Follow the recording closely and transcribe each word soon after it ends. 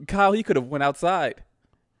Kyle, he could have went outside.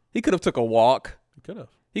 He could have took a walk. He could have.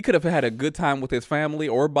 He could have had a good time with his family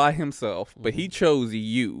or by himself, but he chose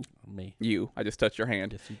you. Me. You. I just touched your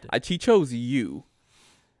hand. Yes, you did. He chose you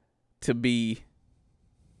to be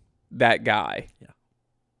that guy. Yeah.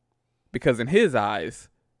 Because in his eyes,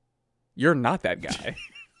 you're not that guy.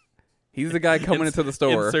 He's the guy coming into the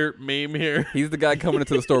store. Insert meme here. He's the guy coming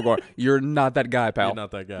into the store going, you're not that guy, pal. You're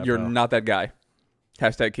not that guy, You're pal. not that guy.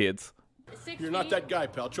 Hashtag kids. You're not that guy,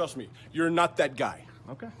 pal. Trust me. You're not that guy.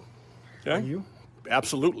 Okay. Okay? Are you?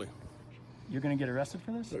 Absolutely. You're going to get arrested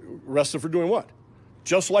for this? Arrested for doing what?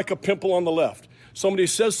 Just like a pimple on the left. Somebody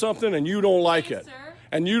says something and you don't like it. Sir.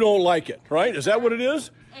 And you don't like it, right? Is that what it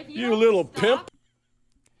is? If You don't little stop- pimp.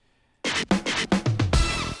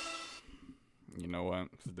 You know what?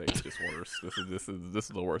 This day is just worse. This is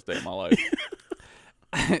the worst day of my life.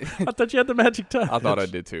 I thought you had the magic touch. I thought I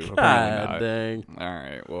did too. Apparently God not. dang. All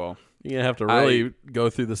right. Well, You're going to have to really go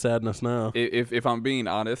through the sadness now. if I'm being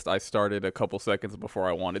honest, I started a couple seconds before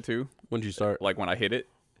I wanted to. When'd you start? Like when I hit it,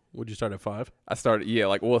 Would you start at 5? I started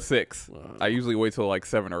 6. I usually wait till like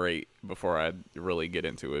 7 or 8 before I really get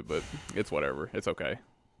into it, but it's whatever. It's okay.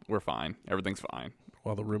 We're fine. Everything's fine.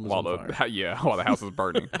 While the room is While on fire. while the house is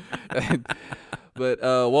burning. But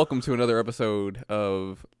welcome to another episode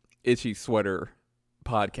of Itchy Sweater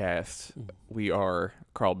Podcast. We are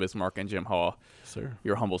Carl Bismarck and Jim Haw, Sir.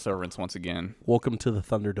 your humble servants once again. Welcome to the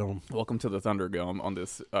Thunderdome. Welcome to the Thunderdome on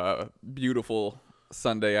this beautiful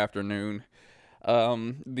Sunday afternoon.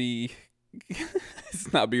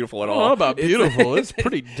 It's not beautiful at I all. don't know about beautiful. It's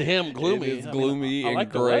pretty damn gloomy. It's gloomy I and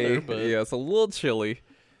like the gray. weather, but Yeah, it's a little chilly,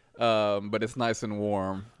 but it's nice and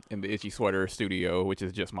warm in the Itchy Sweater studio, which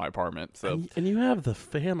is just my apartment. So and you have the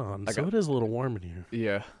fan on, so got- it is a little warm in here.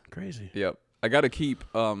 yeah, Crazy. yep. I got to keep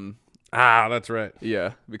That's right.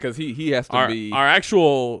 yeah, because he has to be. Our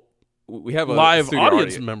actual We have a live studio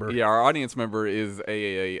audience member. Yeah, our audience member is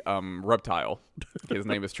a reptile. His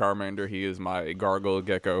name is Charmander. He is my gargoyle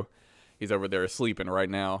gecko. He's over there sleeping right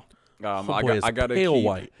now. boy is I gotta pale keep,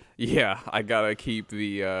 white. Yeah, I gotta keep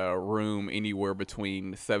the room anywhere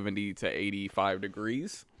between 70 to 85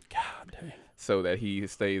 degrees. God dang. So that he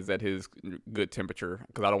stays at his good temperature,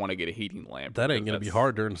 because I don't want to get a heating lamp. That ain't because going to be that's-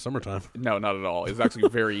 hard during the summertime. No, not at all. It's actually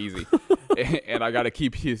very easy. And I got to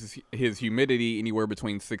keep his humidity anywhere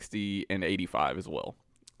between 60 and 85 as well.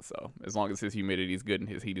 So as long as his humidity is good and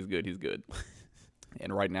his heat is good, he's good.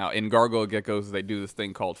 And right now, in gargoyle geckos, they do this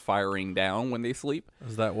thing called firing down when they sleep.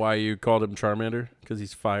 Is that why you called him Charmander? Because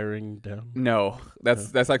he's firing down? No,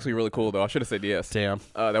 that's actually really cool, though. I should have said yes. Damn.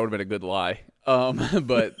 That would have been a good lie.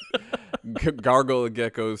 But gargoyle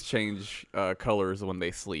geckos change colors when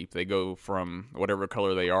they sleep. They go from whatever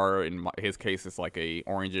color they are. In his case, it's like a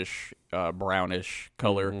orangish, brownish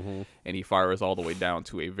color, and he fires all the way down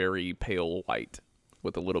to a very pale white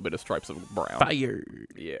with a little bit of stripes of brown. Fire.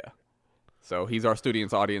 Yeah. So he's our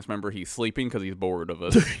student's audience member. He's sleeping because he's bored of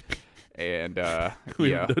us. And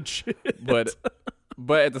We yeah, have no shit. but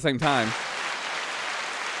at the same time,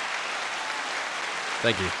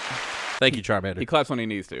 Thank you. Thank you, Charmander. he claps when he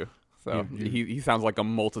needs to. So he sounds like a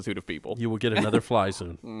multitude of people. You will get another fly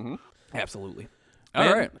soon. Absolutely. Man,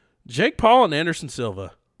 All right. Jake Paul and Anderson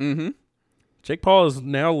Silva. Mm-hmm. Jake Paul has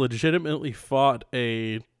now legitimately fought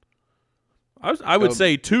I would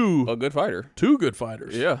say two A good fighter. good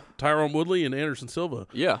fighters. Yeah. Tyrone Woodley and Anderson Silva.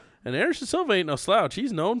 Yeah. And Anderson Silva ain't no slouch.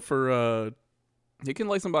 He's known for He can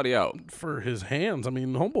lay somebody out. his hands. I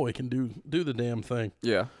mean, homeboy can do the damn thing.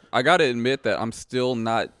 Yeah. I got to admit that I'm still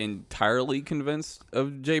not entirely convinced of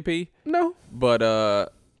JP, No.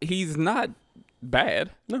 but he's not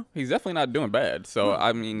bad. No. He's definitely not doing bad. So,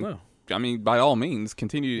 I mean, by all means,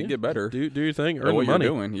 continue to get better. Do your thing. at Earn what the money.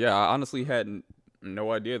 you're doing. Yeah, I honestly had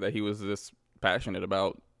no idea that he was this passionate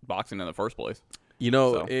about boxing in the first place. You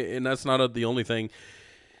know, So. and that's not the only thing.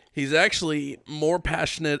 He's actually more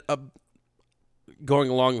passionate going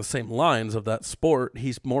along the same lines of that sport.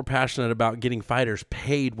 He's more passionate about getting fighters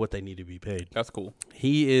paid what they need to be paid. That's cool.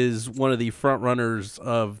 He is one of the front runners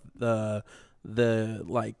of the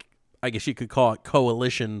like, I guess you could call it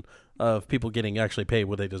coalition of people getting actually paid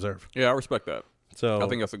what they deserve. Yeah, I respect that. So I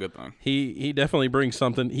think that's a good thing. he definitely brings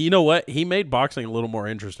something. You know what? He made boxing a little more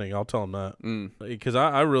interesting. I'll tell him that. Because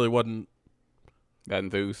I really wasn't That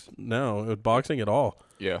enthused. with boxing at all.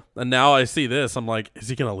 Yeah. And now I see this. I'm like, is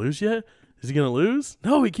he going to lose yet? Is he going to lose?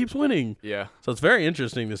 No, he keeps winning. Yeah. So it's very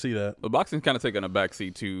interesting to see that. But boxing's kind of taken a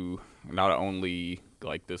backseat to not only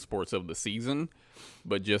like the sports of the season,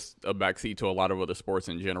 but just a backseat to a lot of other sports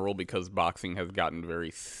in general because boxing has gotten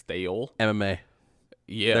very stale. MMA.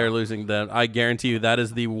 Yeah. They're losing that. I guarantee you that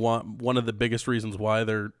is the one of the biggest reasons why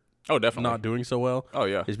they're Oh, definitely. not doing so well. Oh,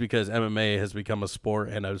 yeah. Is because MMA has become a sport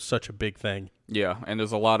and such a big thing. Yeah, and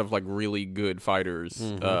there's a lot of like really good fighters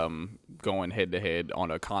going head to head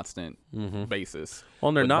on a constant basis. Well,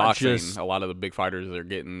 and they're With not boxing, just- a lot of the big fighters are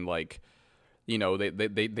getting like,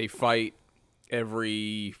 they fight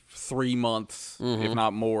every 3 months, if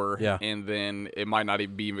not more. Yeah. And then it might not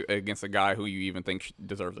even be against a guy who you even think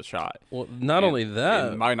deserves a shot. Well, not only that,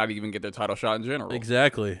 and might not even get their title shot in general.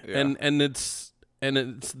 exactly. Yeah. And it's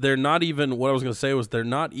they're not even, what I was going to say was they're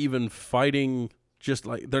not even fighting, just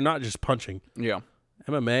like, they're not just punching. Yeah.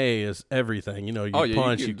 MMA is everything. You know, you Oh, yeah.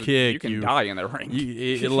 punch, you kick, you can die in the ring.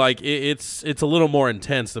 it's a little more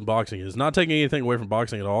intense than boxing is. Not taking anything away from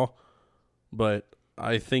boxing at all, but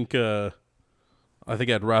I think I'd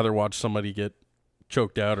rather watch somebody get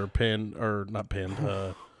choked out or pinned, or not pinned,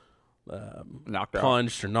 Knocked out.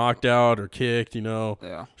 punched or knocked out or kicked. You know,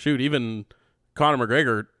 Yeah. shoot, even Conor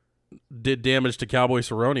McGregor did damage to Cowboy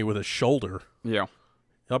Cerrone with a shoulder, Yeah.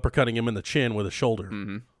 uppercutting him in the chin with a shoulder.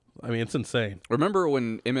 Mm-hmm. I mean, it's insane. Remember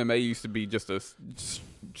when MMA used to be just a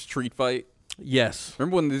street fight? Yes.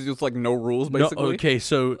 Remember when there's just like no rules, No, basically? okay,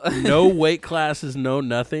 so no weight classes, no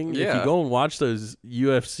nothing. If Yeah. you go and watch those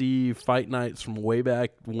UFC fight nights from way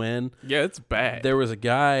back when, Yeah, it's bad. there was a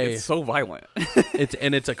guy. It's so violent.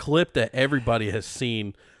 It's a clip that everybody has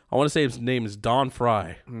seen. I want to say his name is Don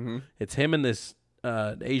Fry. Mm-hmm. It's him and this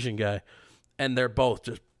Asian guy, and they're both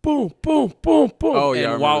just boom, boom, boom, boom. Oh, yeah, I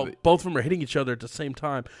and remember while that. both of them are hitting each other at the same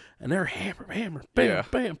time, and they're hammer, hammer, bam, Yeah.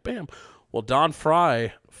 bam, bam. Well, Don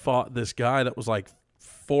Fry fought this guy that was like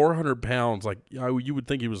 400 pounds. Like you would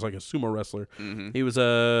think he was like a sumo wrestler. Mm-hmm. He was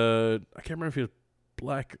I can't remember if he was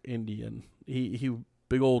black Indian. He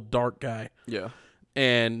big old dark guy. Yeah.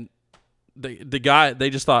 And the guy, they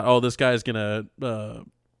just thought, oh, this guy's gonna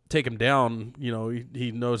take him down. You know,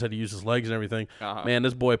 he knows how to use his legs and everything. Uh-huh. Man,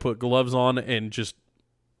 this boy put gloves on and just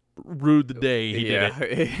rued the day he did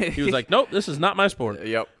it. He was like, nope, this is not my sport.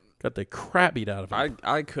 Yep. Got the crap beat out of him.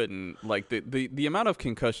 I couldn't, like, the amount of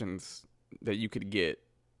concussions that you could get,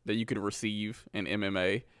 that you could receive in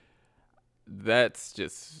MMA, that's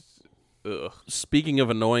just, ugh. Speaking of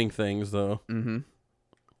annoying things, though, Mm-hmm.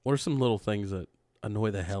 what are some little things that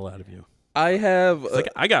annoy the hell out of you? I have, It's like,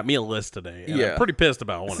 I got me a list today. And yeah. I'm pretty pissed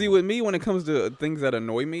about one. see, of them. with me, when it comes to things that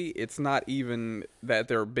annoy me, it's not even that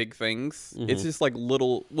they're big things. Mm-hmm. It's just like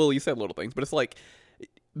little, well, you said little things, but it's like,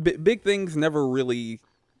 big things never really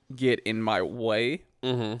get in my way,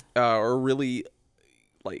 or really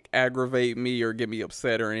like aggravate me or get me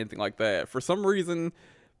upset or anything like that. For some reason,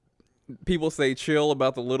 people say chill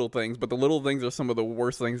about the little things, but the little things are some of the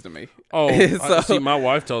worst things to me. Oh, So- see, my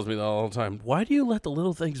wife tells me that all the time. Why do you let the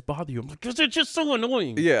little things bother you? I'm like, because they're just so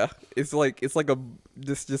annoying. Yeah, it's like a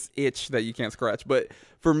just itch that you can't scratch. But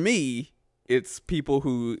for me, it's people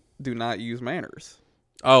who do not use manners.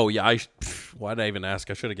 Oh, yeah. Why did I even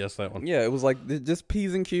ask? I should have guessed that one. Yeah, it was like just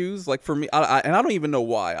P's and Q's. Like for me, and I don't even know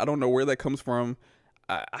why. I don't know where that comes from.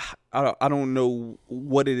 I don't know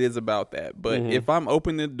what it is about that. But if I'm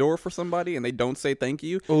opening the door for somebody and they don't say thank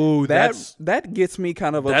you, Oh, that gets me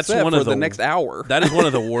kind of that's upset one for of the the- next hour. That is one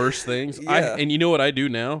of the worst things. Yeah. And you know what I do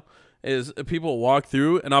now is people walk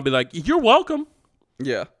through and I'll be like, you're welcome.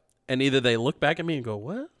 Yeah, And either they look back at me and go,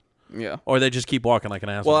 what? yeah. Or they just keep walking like an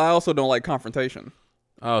asshole. Well, I also don't like confrontation,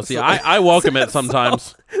 oh, see, I welcome it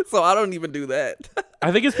sometimes. so I don't even do that.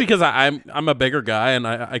 I think it's because I'm a bigger guy and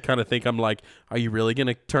I kind of think I'm like, are you really going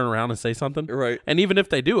to turn around and say something? Right. And even if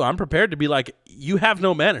they do, I'm prepared to be like, you have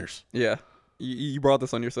no manners. Yeah, you brought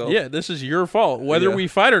this on yourself. Yeah, this is your fault. Whether Yeah. we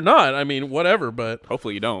fight or not, I mean, whatever. But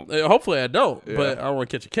Hopefully you don't. hopefully I don't. But I don't want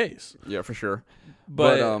to catch a case. Yeah, for sure.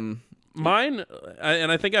 But, But mine,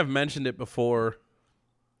 and I think I've mentioned it before.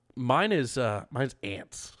 Mine's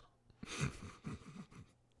ants.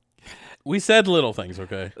 We said little things,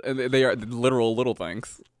 okay? they are literal little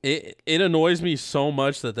things. It annoys me so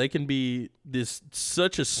much that they can be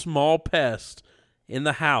such a small pest in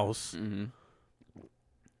the house,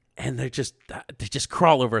 and they just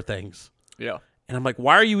crawl over things. Yeah. And I'm like,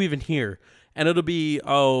 why are you even here? And it'll be,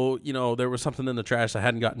 oh, there was something in the trash that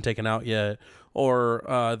hadn't gotten taken out yet. Or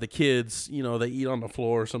the kids, they eat on the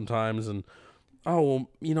floor sometimes. And, oh,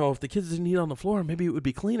 well, if the kids didn't eat on the floor, maybe it would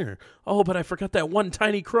be cleaner. Oh, but I forgot that one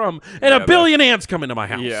tiny crumb. And a billion ants come into my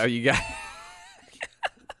house. Yeah, you got.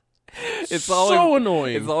 It's so always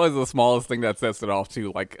annoying. It's always the smallest thing that sets it off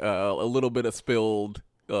too, like a little bit of spilled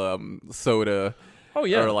soda. Oh,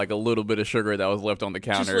 yeah. Or like a little bit of sugar that was left on the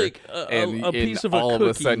counter. like and a piece of a all of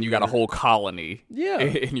a sudden cookie you got a or- whole colony Yeah.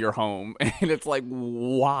 in your home. And it's like,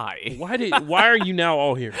 why? Why are you now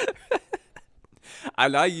all here?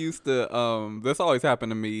 I used to this always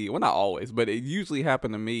happened to me. Well, not always, but it usually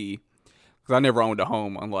happened to me because because I never owned a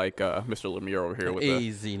home, unlike Mr. Lemire over here with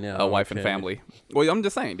Easy now. a wife and okay. family. Well, I'm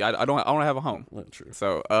just saying, I don't have a home. Not true.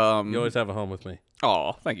 So, You always have a home with me.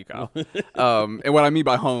 oh, thank you, Kyle. And what I mean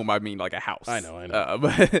by home, I mean like a house. I know.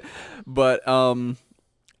 But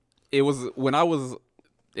it was when I was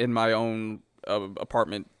in my own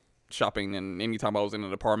apartment shopping, and anytime I was in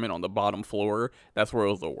an apartment on the bottom floor, that's where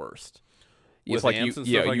it was the worst. With It's like ants and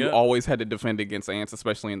you stuff like you that? always had to defend against ants,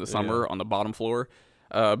 especially in the summer on the bottom floor.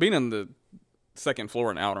 Being on the second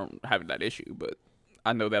floor now, I don't have that issue, but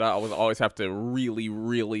I know that I always have to really,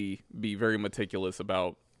 really be very meticulous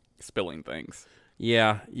about spilling things.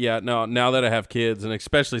 Yeah. No, now that I have kids, and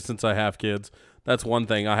especially since I have kids, that's one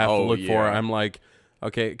thing I have to Oh, look for. yeah. I'm like,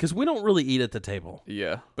 okay, because we don't really eat at the table.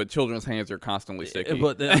 Yeah, but children's hands are constantly sticky.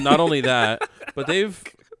 But not only that, but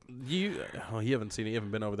you haven't seen it. You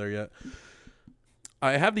haven't been over there yet.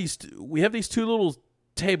 We have these two little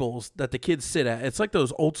tables that the kids sit at. It's like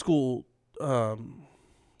those old school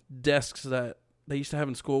desks that they used to have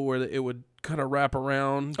in school where it would kind of wrap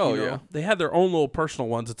around. Oh, you know? yeah. They had their own little personal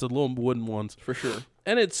ones. It's the little wooden ones. For sure.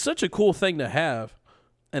 And it's such a cool thing to have.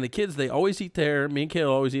 And the kids, they always eat there. Me and Kayla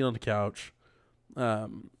always eat on the couch.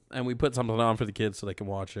 And we put something on for the kids so they can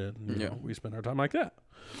watch it. And, you know, we spend our time like that.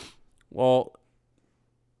 Well,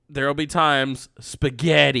 there'll be times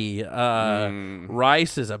spaghetti.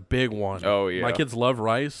 Rice is a big one. Oh, yeah. My kids love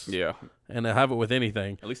rice. Yeah. And they have it with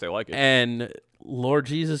anything. At least they like it. And Lord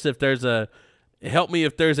Jesus, help me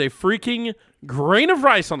if there's a freaking grain of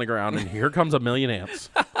rice on the ground, and here comes a million ants.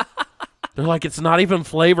 They're like, it's not even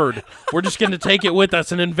flavored. We're just going to take it with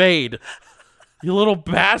us and invade. You little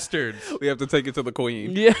bastards. We have to take it to the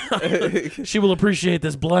queen. Yeah. She will appreciate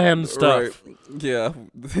this bland stuff. Right. Yeah.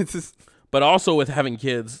 It's just, But also with having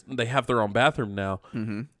kids, they have their own bathroom now.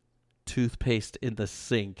 Mm-hmm. Toothpaste in the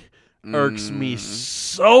sink irks me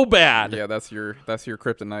so bad. yeah, that's your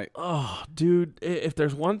kryptonite. Oh, dude, if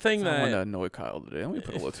there's one thing I want to that... annoy Kyle today. Let me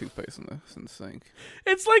put a little toothpaste in the sink.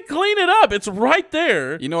 It's like, clean it up. It's right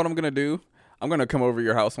there. You know what I'm going to do? I'm going to come over to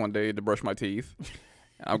your house one day to brush my teeth.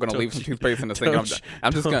 I'm going to leave some toothpaste in the sink.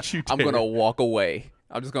 I'm going to walk away.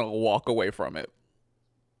 I'm just going to walk away from it.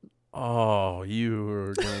 Oh, you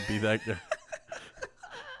are going to be that guy.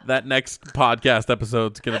 That next podcast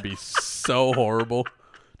episode's going to be so horrible.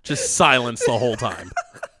 Just silence the whole time.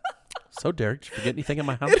 So, Derek, did you forget anything in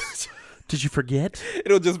my house? Did you forget?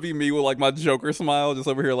 It'll just be me with like my Joker smile just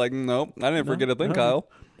over here like, nope, I didn't forget a thing, Kyle.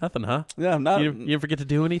 Nothing, huh? Yeah, I'm not. You didn't forget to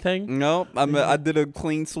do anything? No, I did a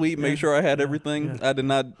clean sweep, make sure I had everything. I did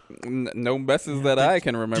not, no messes that I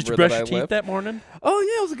can remember. Did you brush that your I teeth left. that morning? Oh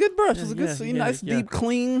yeah, it was a good brush. It was a good, nice, deep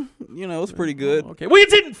clean. You know, it was pretty good. Okay. Well, you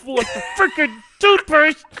didn't flip the freaking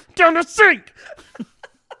toothpaste down the sink.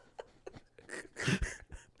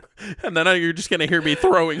 And then you're just going to hear me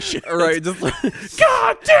throwing shit. All right, just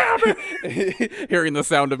God damn it! hearing the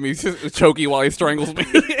sound of me choking while he strangles me.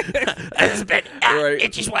 It's been Right.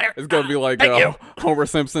 itchy sweater. It's gonna be like you. Homer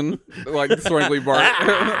Simpson, like strangling Bart.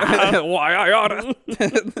 Why I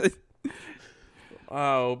oughta.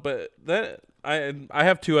 Oh, but that I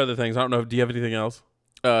have two other things. I don't know. Do you have anything else?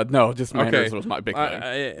 No, just manners Okay. was my big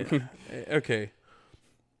thing. Okay.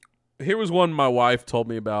 Here was one my wife told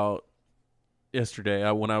me about yesterday.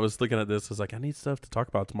 When I was looking at this, I was like, I need stuff to talk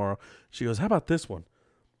about tomorrow. She goes, how about this one?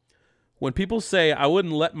 When people say, I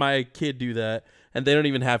wouldn't let my kid do that, and they don't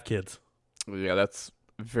even have kids. Yeah, that's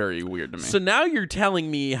very weird to me. So now you're telling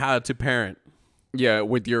me how to parent. Yeah,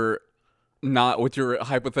 with your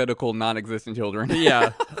hypothetical non-existent children.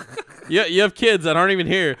 Yeah. Yeah, you have kids that aren't even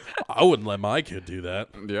here. I wouldn't let my kid do that.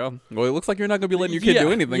 Yeah. Well, it looks like you're not gonna be letting your kid Yeah,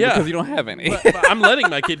 do anything yeah. because you don't have any. But I'm letting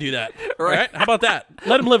my kid do that. Right? How about that?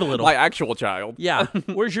 Let him live a little. My actual child. Yeah.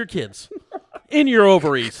 Where's your kids? In your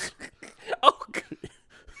ovaries. Oh.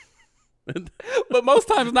 But most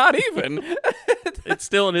times not even. It's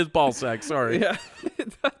still in his ball sack. Sorry. Yeah.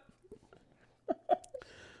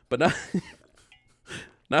 But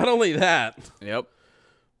not only that, Yep.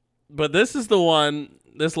 but this is the one,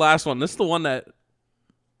 this last one, this is the one that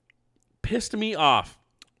pissed me off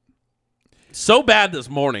so bad this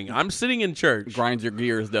morning. I'm sitting in church. Grinds your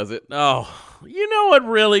gears, does it? Oh, you know what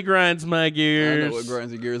really grinds my gears? I know what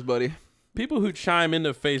grinds your gears, buddy. People who chime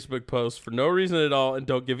into Facebook posts for no reason at all and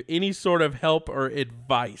don't give any sort of help or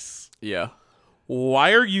advice. Yeah.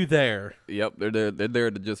 Why are you there? Yep. They're there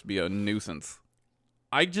to just be a nuisance.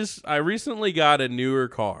 I recently got a newer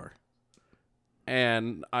car,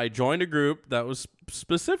 and I joined a group that was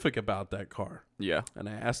specific about that car. Yeah. And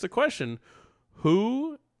I asked the question,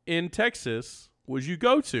 who in Texas would you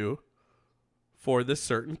go to for this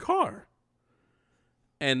certain car?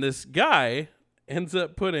 And this guy ends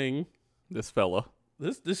up putting This fella.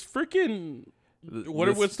 this freaking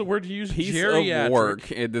What's the word you use? Piece Geriatric. of work.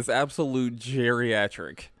 This absolute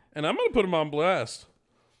geriatric. And I'm going to put him on blast.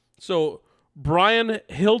 So, Brian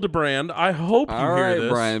Hildebrand, I hope you All hear right, this.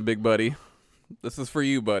 Brian, big buddy. This is for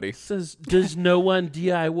you, buddy. Says, does no one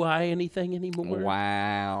DIY anything anymore?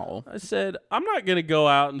 Wow. I said, I'm not going to go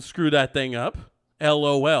out and screw that thing up.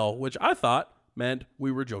 LOL, which I thought meant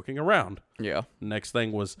we were joking around. Yeah. Next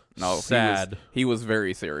thing was No, sad. He was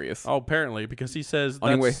very serious. Oh, apparently, because he says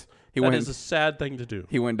Anyway, that went- is a sad thing to do.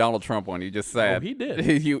 He went Donald Trump on you, just sad. Oh, he did.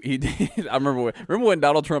 he did. I remember when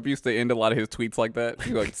Donald Trump used to end a lot of his tweets like that.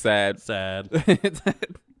 He was like sad. Sad.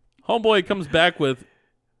 Homeboy comes back with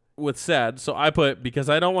sad. So I put, because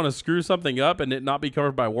I don't want to screw something up and it not be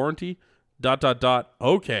covered by warranty, ...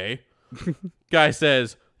 Okay. Guy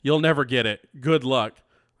says, you'll never get it. Good luck.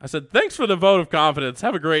 I said, thanks for the vote of confidence.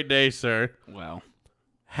 Have a great day, sir. Wow.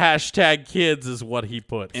 Hashtag kids is what he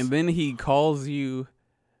puts. And then he calls you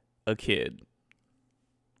a kid.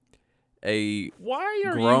 A Why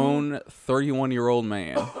are grown 31-year-old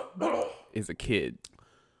man is a kid.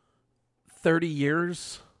 30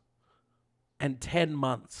 years and 10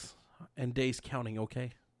 months and days counting,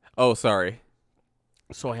 okay? Oh, sorry.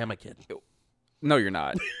 So I am a kid. No, you're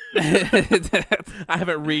not. I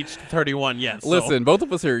haven't reached 31 yet. So. Listen, both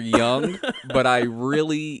of us are young, but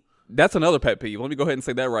that's another pet peeve. Let me go ahead and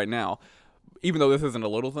say that right now. Even though this isn't a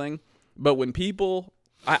little thing, but when people,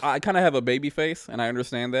 I kind of have a baby face, and I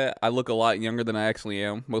understand that. I look a lot younger than I actually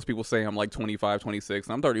am. Most people say I'm like 25, 26,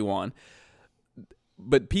 and I'm 31.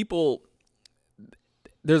 But people,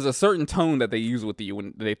 there's a certain tone that they use with you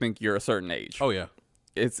when they think you're a certain age. Oh, yeah.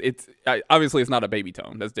 Obviously it's not a baby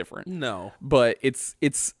tone. That's different. No. But it's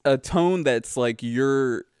a tone that's like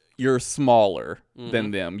you're smaller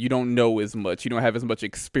than them. You don't know as much. You don't have as much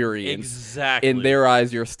experience. Exactly. In their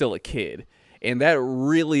eyes, you're still a kid. And that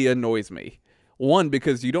really annoys me. One,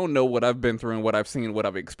 because you don't know what I've been through and what I've seen, what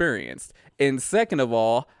I've experienced. And second of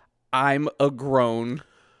all, I'm a grown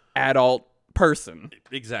adult person.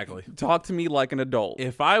 Exactly. Talk to me like an adult.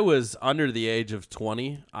 If I was under the age of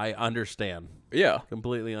 20, I understand. Yeah.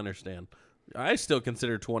 Completely understand. I still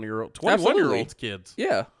consider 21-year-olds Absolutely. kids.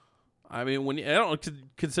 Yeah. I mean, I don't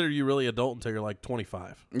consider you really adult until you're like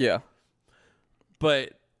 25. Yeah.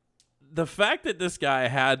 But the fact that this guy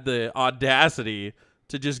had the audacity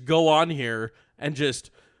to just go on here and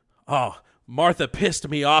just, Martha pissed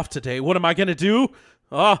me off today. What am I going to do?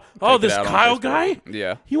 This out on Kyle Facebook. guy?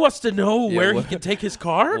 Yeah. He wants to know where he well, can take his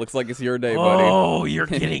car? Looks like it's your day, buddy. Oh, you're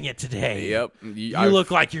getting it today. Yep. You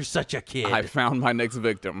look like you're such a kid. I found my next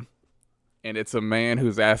victim, and it's a man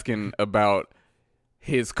who's asking about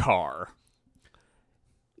his car.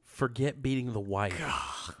 Forget beating the wife.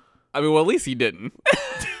 I mean, well, at least he didn't.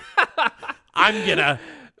 I'm going to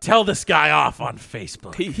tell this guy off on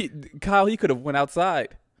Facebook. Kyle, he could have went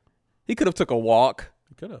outside. He could have took a walk.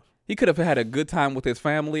 Could have. He could have had a good time with his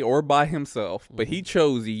family or by himself, but he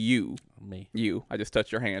chose you. Me. You. I just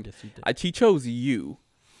touched your hand. Yes, you did. He chose you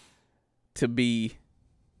to be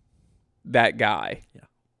that guy. Yeah.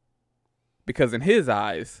 Because in his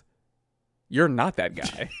eyes, you're not that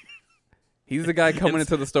guy. He's the guy coming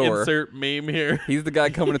into the store. Insert meme here. He's the guy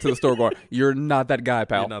coming into the store going, you're not that guy,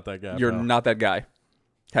 pal. You're not that guy, You're pal." not that guy.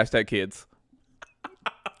 Hashtag kids.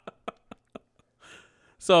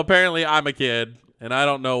 So apparently I'm a kid and I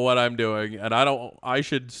don't know what I'm doing, and I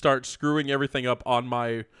should start screwing everything up on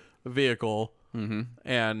my vehicle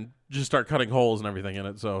and just start cutting holes and everything in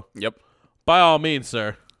it. So Yep. by all means,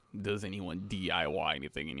 sir. Does anyone DIY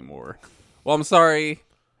anything anymore? Well, I'm sorry.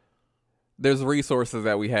 There's resources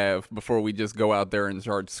that we have before we just go out there and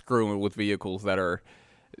start screwing with vehicles that are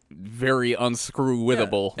very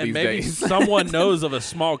unscrew-withable And these maybe days. someone knows of a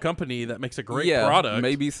small company that makes a great yeah, product.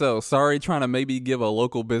 maybe so. Sorry, trying to maybe give a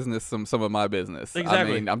local business some of my business.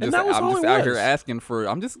 Exactly. I mean, I'm And just that was all it out here was. asking for.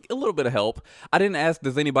 I'm just a little bit of help. I didn't ask,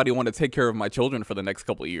 does anybody want to take care of my children for the next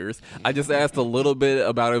couple of years? I just asked a little bit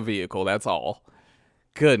about a vehicle. That's all.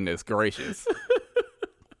 Goodness gracious.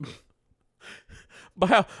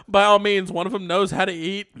 By all means, one of them knows how to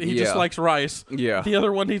eat. He just Yeah. likes rice. Yeah. The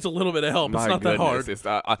other one needs a little bit of help. My It's not that hard. goodness.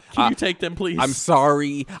 Can you take them, please? I'm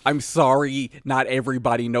sorry. I'm sorry. Not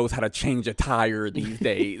everybody knows how to change a tire these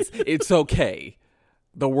days. It's okay.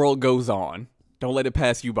 The world goes on. Don't let it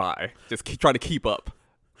pass you by. Just try to keep up.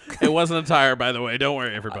 It wasn't a tire, by the way. Don't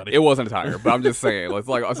worry, everybody. It wasn't a tire, but I'm just saying. It's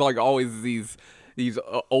like always these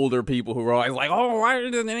older people who are always like, "Oh, why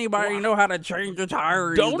doesn't anybody know how to change a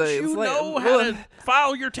tire?" Don't these days? you It's like, know how well, to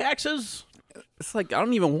file your taxes? It's like I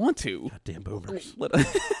don't even want to. Damn boomers.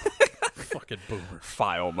 Fucking boomers.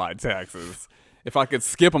 File my taxes. If I could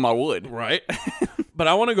skip them, I would. Right? But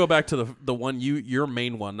I want to go back to the one your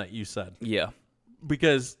main one that you said. Yeah.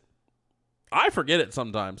 Because I forget it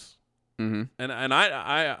sometimes. Mm-hmm. And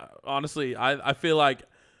I honestly, I feel like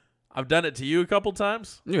I've done it to you a couple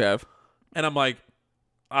times. You have. And I'm like,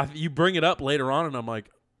 you bring it up later on, and I'm like,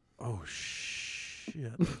 oh,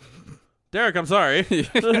 shit. Derek, I'm sorry.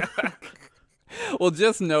 Well,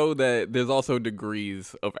 just know that there's also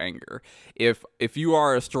degrees of anger. If you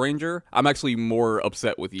are a stranger, I'm actually more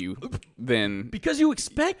upset with you than... Because you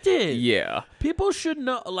expect it. Yeah. People should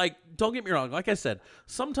know, like, don't get me wrong. Like I said,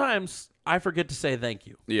 sometimes I forget to say thank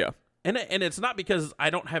you. Yeah. And it's not because I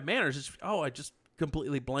don't have manners. It's, I just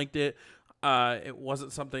completely blanked it. It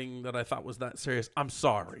wasn't something that I thought was that serious. I'm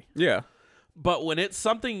sorry. Yeah. But when it's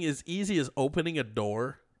something as easy as opening a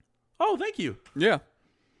door, oh, thank you. Yeah.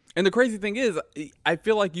 And the crazy thing is, I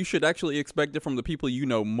feel like you should actually expect it from the people you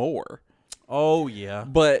know more. Oh, yeah.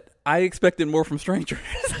 But I expect it more from strangers.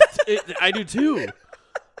 I do too.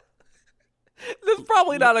 That's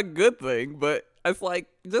probably not a good thing, but it's like,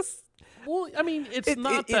 just... Well, I mean, it's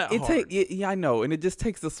not that hard. Yeah, I know. And it just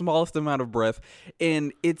takes the smallest amount of breath.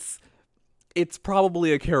 And it's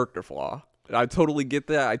probably a character flaw. I totally get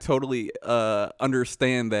that. I totally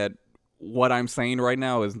understand that what I'm saying right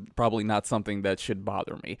now is probably not something that should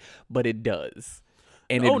bother me, but it does.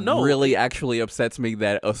 And it really actually upsets me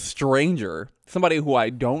that a stranger, somebody who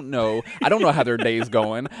I don't know how their day's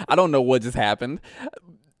going, I don't know what just happened,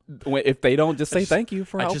 if they don't just say thank you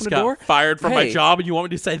for opening the door. I just got fired from my job, and you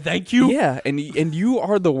want me to say thank you? Yeah, and you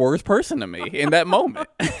are the worst person to me in that moment.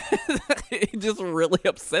 It just really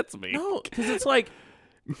upsets me. No, because it's like,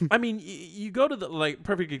 I mean, you go to the, like,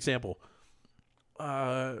 perfect example.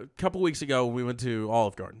 A couple weeks ago, we went to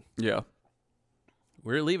Olive Garden. Yeah.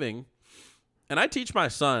 We were leaving, and I teach my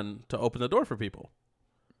son to open the door for people.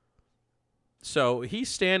 So he's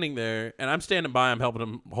standing there, and I'm standing by him helping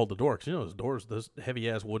him hold the door. Because, you know, those doors, those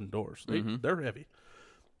heavy-ass wooden doors, they're heavy.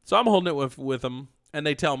 So I'm holding it with him, and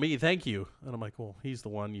they tell me, thank you. And I'm like, well, he's the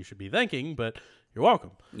one you should be thanking, but you're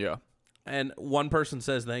welcome. Yeah. And one person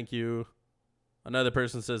says thank you. Another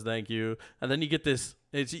person says thank you. And then you get this.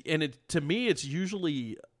 To me, it's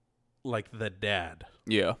usually like the dad.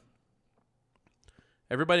 Yeah.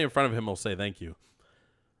 Everybody in front of him will say thank you.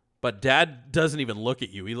 But dad doesn't even look at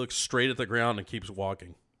you. He looks straight at the ground and keeps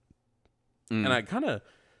walking. And I kind of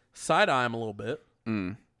side-eye him a little bit.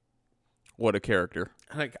 What a character.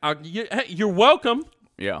 And you're welcome.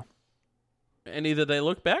 Yeah. And either they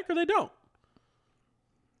look back or they don't.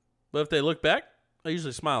 But if they look back, I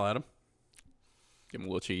usually smile at them. Give him a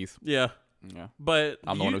little cheese. Yeah. Yeah. But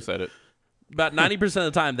I'm the one who said it. About 90% of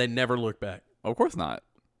the time, they never look back. Of course not.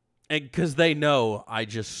 And because they know I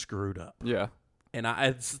just screwed up. Yeah. And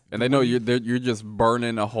they know you're just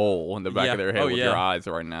burning a hole in the back of their head with your eyes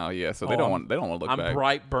right now. Yeah, so they don't want to look back. I'm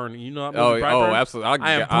bright burning. You know that movie, Brightburn? Absolutely.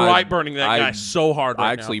 I am bright burning that guy so hard right now.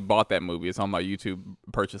 I actually bought that movie. It's on my YouTube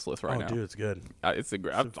purchase list right now. Oh, dude, it's good. It's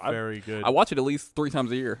very good. I watch it at least 3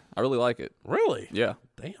 times a year. I really like it. Really? Yeah.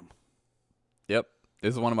 Damn. Yep.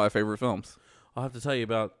 This is one of my favorite films. I'll have to tell you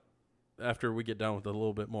about after we get done with it a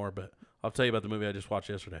little bit more, but I'll tell you about the movie I just watched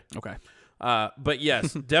yesterday. Okay. But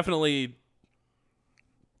yes, definitely.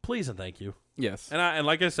 Please and thank you. Yes. And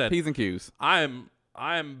like I said, P's and Q's. I'm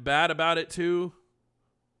bad about it too,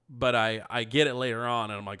 but I get it later on,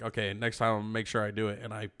 and I'm like, okay, next time I'll make sure I do it,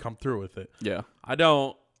 and I come through with it. Yeah. I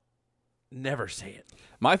don't never say it.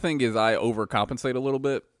 My thing is I overcompensate a little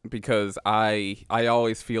bit because I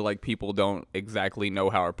always feel like people don't exactly know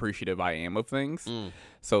how appreciative I am of things.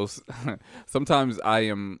 So sometimes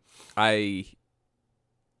what's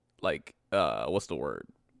the word?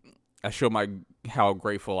 I show how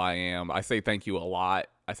grateful I am. I say thank you a lot.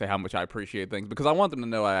 I say how much I appreciate things because I want them to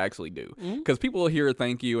know I actually do. Because people hear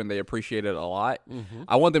thank you and they appreciate it a lot.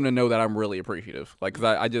 I want them to know that I'm really appreciative. Like,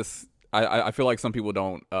 because I feel like some people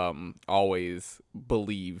don't always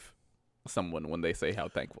believe someone when they say how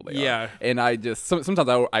thankful they are. And I just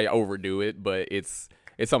sometimes I overdo it, but it's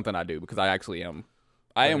something I do because I actually am.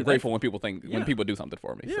 I am grateful when people when people do something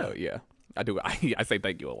for me. Yeah. So yeah. I do. I say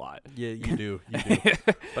thank you a lot. Yeah, you do.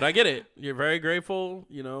 But I get it. You're very grateful.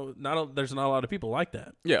 You know, there's not a lot of people like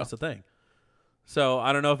that. Yeah. That's the thing. So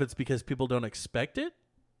I don't know if it's because people don't expect it.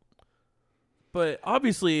 But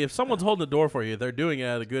obviously, if someone's holding the door for you, they're doing it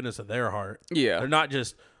out of the goodness of their heart. Yeah. They're not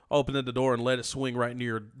just opening the door and let it swing right into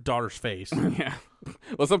your daughter's face. Yeah.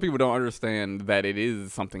 Well, some people don't understand that it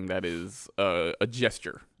is something that is a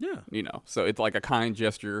gesture. Yeah. You know, so it's like a kind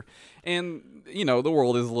gesture. And, you know, the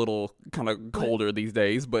world is a little kind of colder these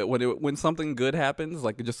days. But when something good happens,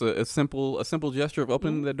 like just a simple gesture of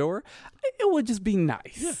opening the door, it would just be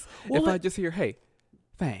nice. Yeah. Well, if I just hear, hey,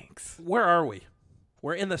 thanks. Where are we?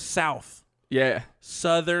 We're in the South. Yeah.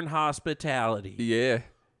 Southern hospitality. Yeah.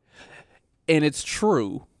 And it's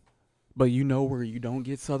true. But you know where you don't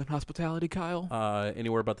get Southern hospitality, Kyle?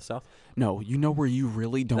 Anywhere but the South? No, you know where you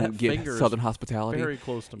really don't That get finger is Southern hospitality? Very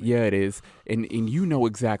close to me. Yeah, it is. And you know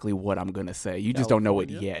exactly what I'm going to say. You just don't know it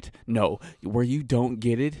California? yet. No, where you don't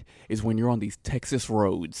get it is when you're on these Texas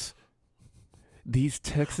roads. These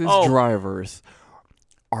Texas drivers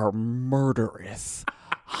are murderous,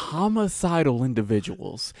 homicidal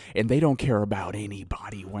individuals, and they don't care about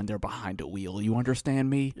anybody when they're behind a wheel. You understand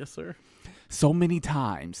me? Yes, sir. So many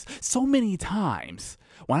times,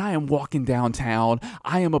 when I am walking downtown,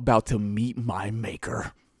 I am about to meet my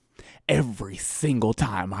maker. Every single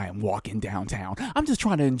time I am walking downtown, I'm just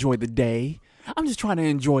trying to enjoy the day. I'm just trying to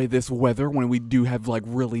enjoy this weather when we do have like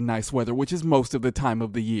really nice weather, which is most of the time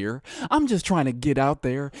of the year. I'm just trying to get out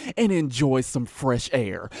there and enjoy some fresh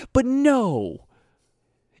air. But no,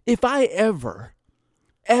 if I ever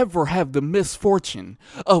have the misfortune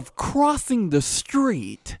of crossing the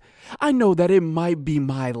street, I know that it might be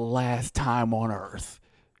my last time on earth.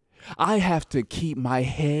 I have to keep my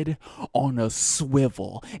head on a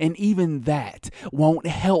swivel, and even that won't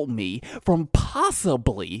help me from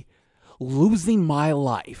possibly losing my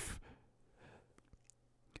life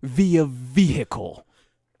via vehicle,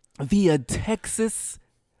 via Texas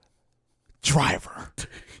driver.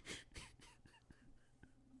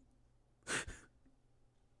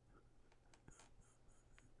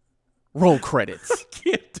 Roll credits.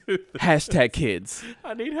 Can't do that. Hashtag kids.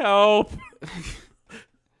 I need help.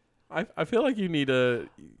 I feel like you need to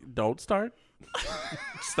don't start.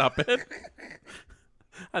 Stop it.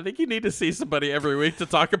 I think you need to see somebody every week to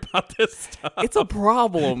talk about this stuff. It's a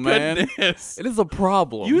problem, man. Goodness. It is a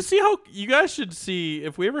problem. You see how you guys should see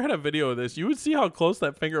if we ever had a video of this, you would see how close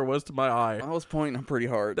that finger was to my eye. I was pointing pretty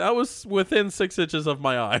hard. That was within 6 inches of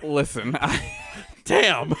my eye. Listen,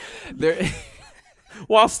 Damn. there.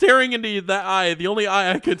 While staring into that eye, the only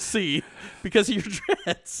eye I could see because of your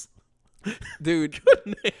dreads. Dude,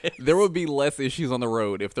 there would be less issues on the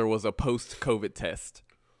road if there was a post-COVID test.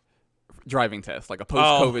 Driving test, like a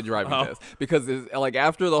post-COVID driving test. Because it's, like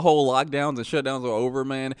after the whole lockdowns and shutdowns were over,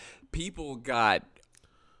 man, people got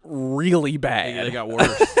really bad. They got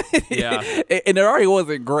worse. Yeah. And it already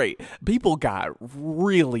wasn't great. People got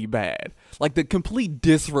really bad. Like the complete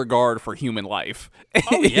disregard for human life.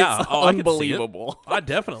 Oh, yeah. It's Oh, I can see it. unbelievable. I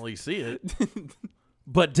definitely see it.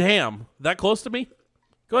 But damn, that close to me?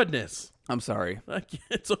 Goodness. I'm sorry.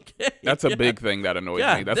 It's okay. That's a big thing that annoys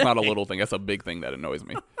God me. That's not a dang. little thing. That's a big thing that annoys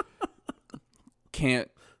me. Can't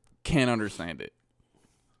understand it.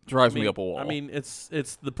 Drives me up a wall. I mean, it's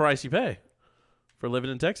the price you pay for living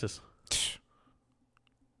in Texas.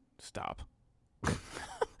 Stop.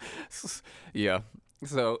 Yeah.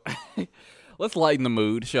 So let's lighten the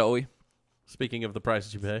mood, shall we? Speaking of the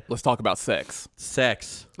prices you pay. Let's talk about sex.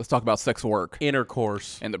 Sex. Let's talk about sex work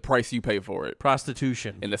Intercourse. and the price you pay for it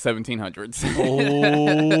Prostitution. in the 1700s.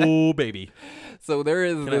 Oh, baby. So there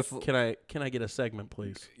is this. Can I get a segment,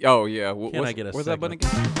 please? Oh yeah. Can I get a where's that button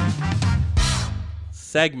segment? again?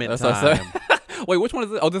 Segment That's what I time. said. Wait, which one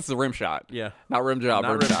is it? Oh, this is a rim shot. Yeah. Not rim job.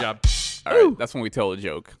 Not rim rim shot. job. All right, that's when we tell a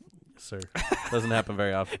joke. Sir. Doesn't happen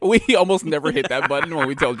very often. We almost never hit that button when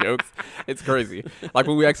we tell jokes. It's crazy. Like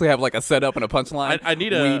when we actually have like a setup and a punchline. I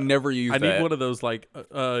need we never use I that. need one of those like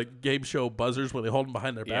game show buzzers where they hold them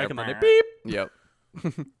behind their back and then they beep. Yep.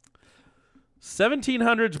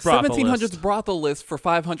 1700s brothel 1700s list. brothel list for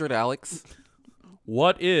 500, Alex.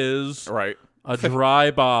 What is Right. a dry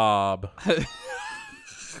bob?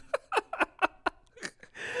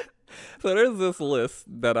 So there's this list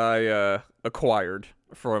that I acquired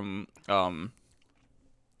from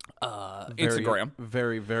Instagram.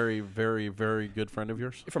 Very, very, very, very good friend of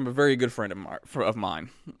yours. From a very good friend of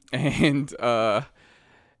mine. And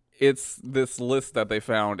it's this list that they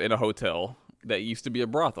found in a hotel that used to be a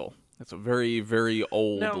brothel. It's a very, very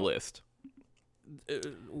old list.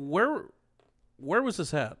 Where was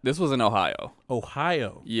this at? This was in Ohio.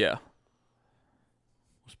 Ohio. Yeah.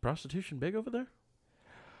 Was prostitution big over there?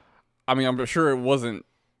 I mean, I'm sure it wasn't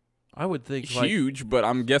I would think like, huge, but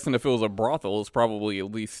I'm guessing if it was a brothel, it's probably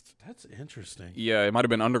at least, that's interesting. yeah, it might have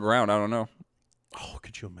been underground. I don't know. Oh,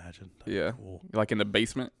 could you imagine? That'd Yeah. be cool. Like in the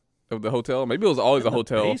basement of the hotel. Maybe it was always a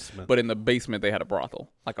hotel, basement. but in the basement they had a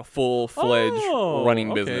brothel. Like a full-fledged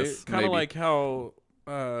running business. Kind of maybe. like how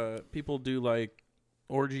people do like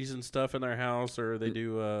orgies and stuff in their house, or they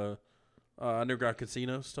do underground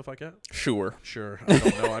casinos, stuff like that. Sure. Sure, I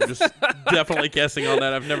don't know. I'm just definitely guessing on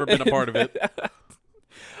that. I've never been a part of it.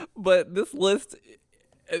 But this list,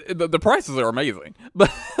 the prices are amazing.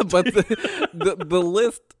 But the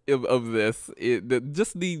list of this,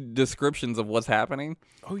 just the descriptions of what's happening.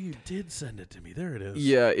 Oh, you did send it to me. There it is.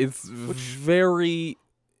 Yeah, it's very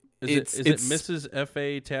Is it Mrs.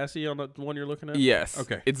 F.A. Tassie on the one you're looking at? Yes.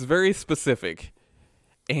 Okay. It's very specific,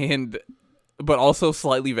 but also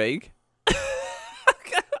slightly vague.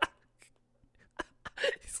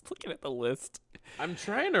 He's looking at the list. I'm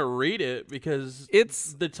trying to read it because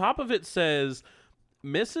It's the top of it says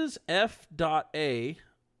Mrs. F.A.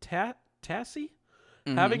 Tassie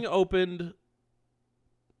having opened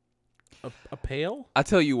a pail I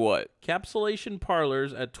tell you what. capsulation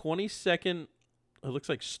parlors at 22nd. It looks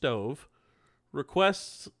like stove.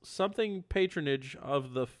 Requests something patronage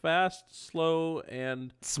of the fast, slow,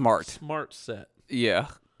 and Smart. set. Yeah.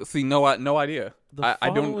 See, no idea. I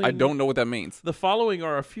don't know what that means. The following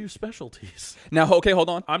are a few specialties. Now, okay, hold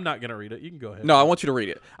on. I'm not gonna read it. You can go ahead. No, I want you to read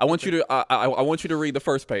it. I want you to. I want you to read the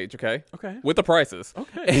first page, okay? Okay. With the prices.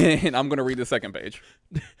 Okay. And I'm gonna read the second page.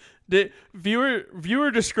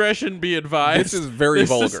 Viewer discretion be advised. This is very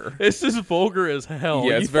vulgar. This is vulgar as hell.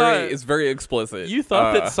 Yeah, it's very explicit. You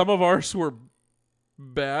thought that some of ours were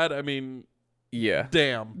bad? I mean, yeah.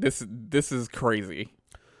 damn. This is crazy.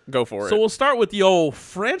 Go for So it. we'll start with the old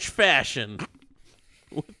French fashion.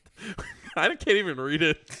 I can't even read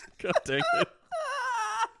it. God dang it.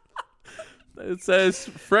 It says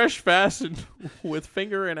fresh fashion with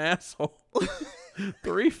finger and asshole. $3.50.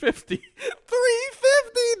 $3.50,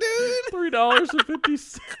 dude.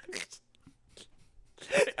 $3.50.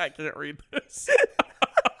 I can't read this.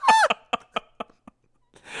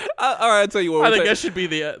 All right, I'll tell you what. I think that should be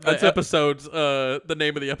the episode's the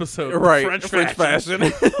name of the episode. Right, French fashion.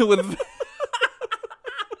 With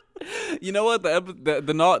you know what?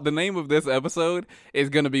 The name of this episode is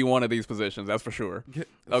going to be one of these positions. That's for sure.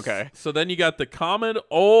 Okay. So then you got the common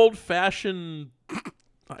old fashioned.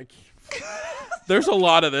 There's a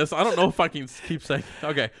lot of this. I don't know if I can keep saying.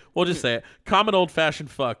 Okay, we'll just say it. Common old fashioned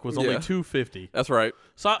fuck was only $2.50. That's right.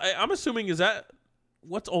 So I'm assuming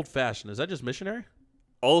what's old fashioned? Is that just missionary?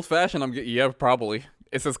 Old fashioned. Yeah, probably.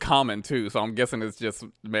 It says common too, so I'm guessing it's just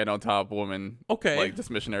man on top, woman. Okay. Like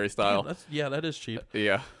just missionary style. That is cheap.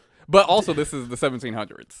 Yeah. But also, this is the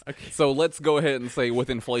 1700s. Okay. So let's go ahead and say with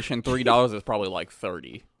inflation, $3 is probably like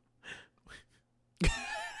 30.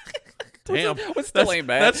 Damn, Which still ain't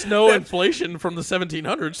bad. That's no inflation from the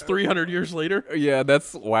 1700s. 300 years later. Yeah,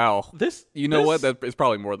 that's wow. You know what? This- That it's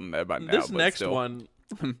probably more than that by now. This but next still. one,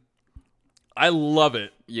 I love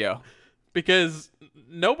it Yeah. because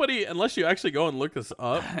nobody, unless you actually go and look this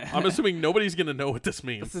up, I'm assuming nobody's gonna know what this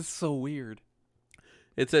means. This is so weird.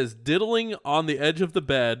 It says diddling on the edge of the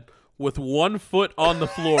bed with 1 foot on the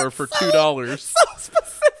floor for $2. So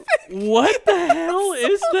specific. What the hell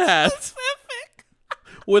is that? Specific.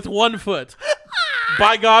 With 1 foot.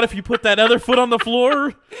 By God, if you put that other foot on the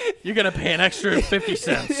floor, you're gonna pay an extra 50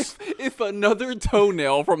 cents. If another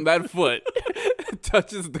toenail from that foot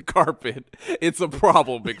touches the carpet, it's a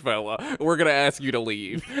problem, big fella. We're gonna ask you to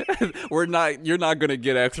leave. You're not gonna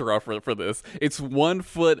get extra for this. It's 1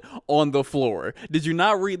 foot on the floor. Did you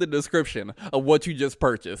not read the description of what you just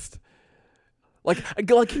purchased? Like,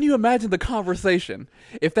 can you imagine the conversation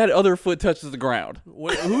if that other foot touches the ground?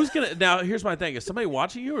 Who's gonna? Now, here's my thing: is somebody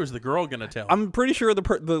watching you, or is the girl gonna tell? I'm pretty sure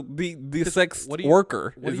the sex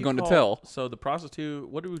worker is going to tell. So the prostitute.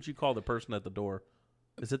 What would you call the person at the door?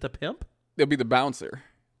 Is it the pimp? It'll be the bouncer.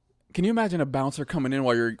 Can you imagine a bouncer coming in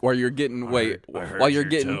while you're getting while you're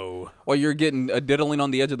getting a diddling on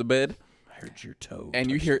the edge of the bed? I heard your toe. And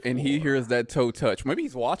he hears that toe touch. Maybe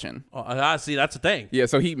he's watching. Oh, I see. That's the thing. Yeah,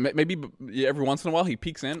 so he maybe every once in a while he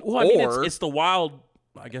peeks in. Well, I mean, it's the wild.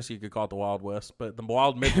 I guess you could call it the Wild West, but the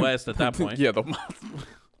Wild Midwest at that point. Yeah,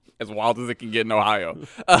 as wild as it can get in Ohio.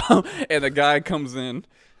 And the guy comes in,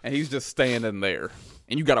 and he's just standing there,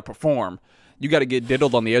 and you got to perform. You got to get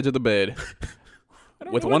diddled on the edge of the bed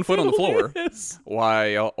with 1 foot on the floor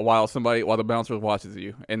while the bouncer watches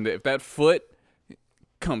you. And if that foot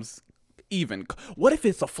comes even, what if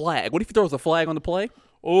it's a flag? What if he throws a flag on the play?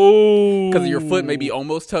 Oh, Because your foot maybe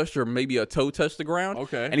almost touched, or maybe a toe touched the ground.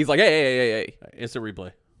 Okay. And he's like, hey. Instant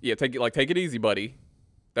replay. Yeah, take it easy, buddy.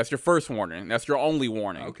 That's your first warning. That's your only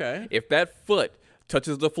warning. Okay. If that foot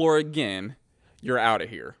touches the floor again, you're out of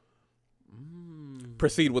here.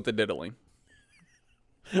 Proceed with the diddling.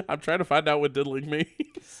 I'm trying to find out what diddling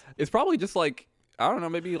means. It's probably just like, I don't know,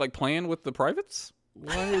 maybe like playing with the privates.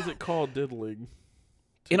 Why is it called diddling?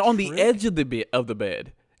 And on the edge of the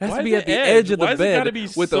bed. It has Why to be the at the edge? edge of Why the has it gotta bed be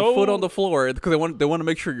with so- a foot on the floor because they want to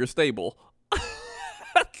make sure you're stable.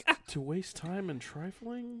 To waste time in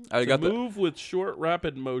trifling? I To got the- move with short,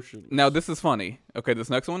 rapid motion. Now this is funny. Okay, this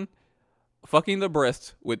next one, fucking the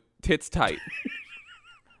breast with tits tight.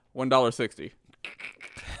 $1.60.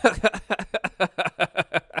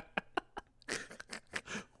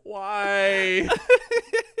 Why?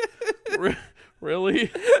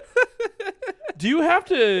 Really? Do you have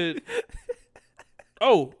to?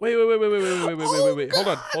 Oh, wait.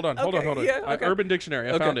 Hold on. yeah, okay. Urban Dictionary.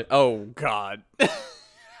 I found it. Oh God.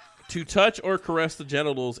 To touch or caress the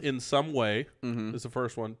genitals in some way is the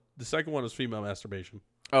first one. The second one is female masturbation.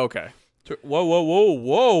 Okay.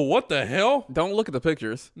 Whoa. What the hell? Don't look at the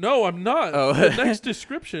pictures. No, I'm not. Oh. The next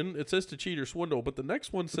description, it says to cheat or swindle, but the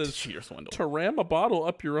next one says Cheat or swindle. to ram a bottle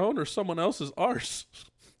up your own or someone else's arse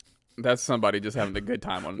That's somebody just having a good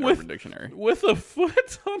time on Urban Dictionary. with a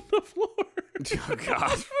foot on the floor. Oh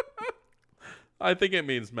God. I think it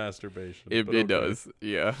means masturbation. It but okay. does.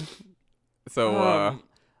 Yeah. So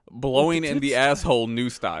blowing in the asshole new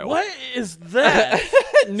style. What is that?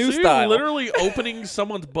 New So style. You're literally opening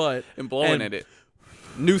someone's butt and blowing at it.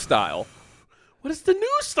 New style. What is the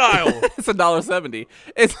new style? It's $1.70.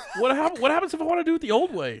 It's What happens if I want to do it the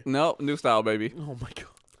old way? no new style, baby. Oh my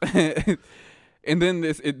god. And then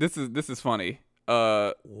this is funny.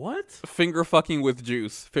 What? Finger fucking with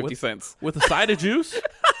juice, 50 cents. With a side of juice?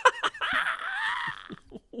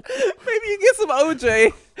 Maybe you get some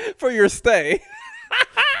OJ for your stay.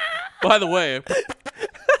 By the way.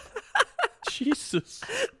 Jesus.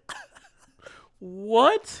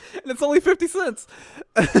 What? And it's only 50 cents.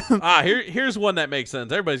 Here's one that makes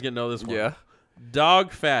sense. Everybody's gonna know this one. Yeah.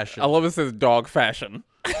 Dog fashion. I love it says dog fashion.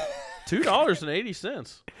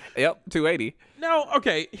 $2.80. Yep, $2.80. Now,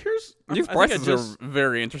 okay, here's These I think prices are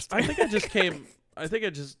very interesting. I think I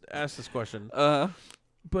just asked this question.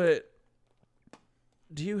 But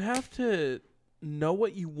do you have to know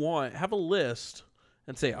what you want, have a list,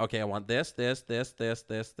 and say, okay, I want this, and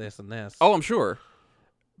this? Oh, I'm sure.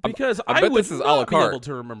 Because I I bet would this is a not la be carte. able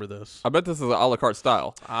to remember this. I bet this is an a la carte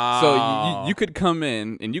style. So you could come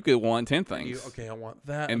in and you could want 10 things. Okay, I want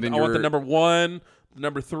that. And then I want the you're- number 1, the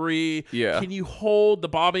number 3. Yeah. Can you hold the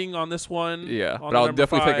bobbing on this one? Yeah, on but the I'll number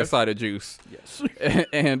definitely take a 5? side of juice. Yes.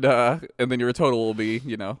 and then your total will be,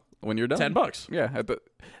 when you're done. $10. Yeah,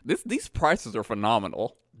 these prices are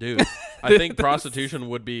phenomenal. Dude, I think prostitution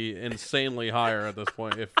would be insanely higher at this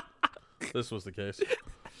point if this was the case.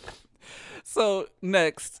 So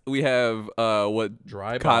next we have what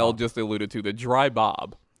Dry Kyle bob. just alluded to, the dry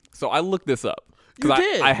bob. So I looked this up You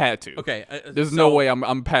did? I had to. Okay. There's no way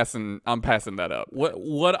I'm passing that up.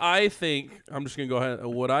 What I think, I'm just going to go ahead.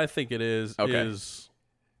 What I think it is Okay.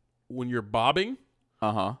 when you're bobbing,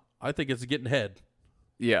 Uh-huh. I think it's getting head.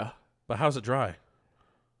 Yeah. But how's it dry?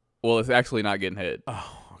 Well, it's actually not getting head.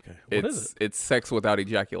 Oh, okay. What is it? It's sex without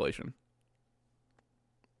ejaculation.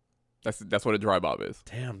 That's what a dry bob is.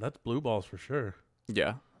 Damn, that's blue balls for sure.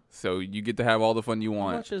 Yeah. So you get to have all the fun you How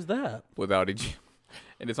want much is that? without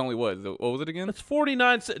and it's only what was it again? That's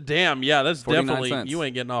 49 cents. Damn, yeah, that's 49 definitely, cents. you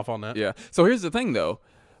ain't getting off on that. Yeah. So here's the thing though.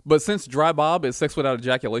 But since dry bob is sex without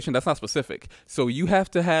ejaculation, that's not specific. So you have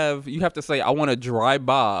to say I want a dry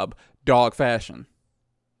bob dog fashion.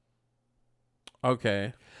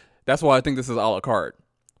 Okay. That's why I think this is a la carte.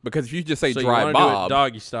 Because if you just say So dry you want to do it bob,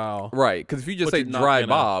 doggy style. right? Because if you just But say you're not dry gonna-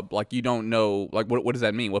 bob, like you don't know, like what does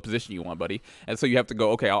that mean? What position you want, buddy? And so you have to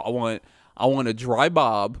go. Okay, I want a dry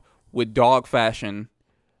bob with dog fashion,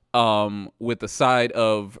 with the side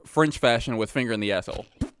of French fashion with finger in the asshole.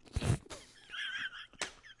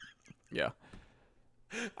 Yeah.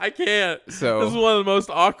 I can't. So- This is one of the most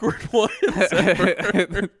awkward ones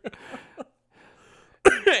ever.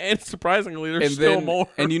 And surprisingly, there's still more.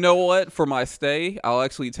 And you know what? For my stay, I'll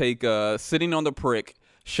actually take sitting on the prick,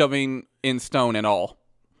 shoving in stone and all.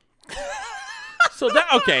 So that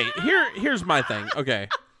okay, here's my thing. Okay.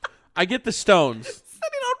 I get the stones.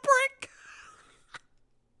 Sitting on prick.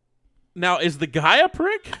 Now, is the guy a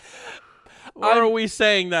prick? Or are we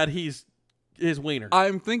saying that he's his wiener?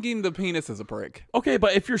 I'm thinking the penis is a prick. Okay,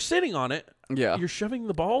 but if you're sitting on it, Yeah. you're shoving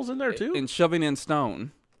the balls in there too? And shoving in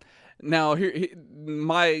stone. Now, here,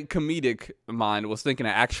 my comedic mind was thinking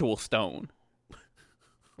of actual stone.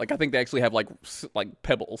 Like, I think they actually have, like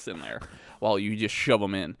pebbles in there while you just shove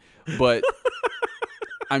them in. But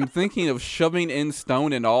I'm thinking of shoving in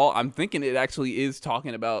stone and all. I'm thinking it actually is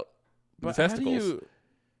talking about the But how do testicles. you-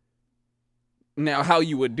 Now, how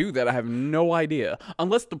you would do that, I have no idea.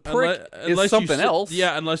 Unless the prick is something else.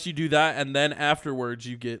 Yeah, unless you do that and then afterwards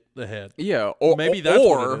you get the head. Yeah, or Maybe that's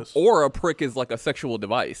what it is. Or a prick is like a sexual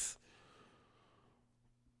device.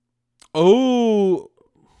 Oh,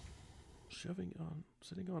 sitting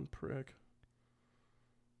on prick.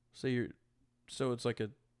 So it's like a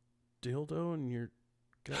dildo and you're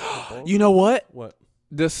got the balls? You know what? What?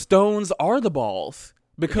 The stones are the balls.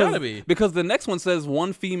 gotta be. Because the next one says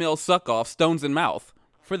one female suck off, stones in mouth.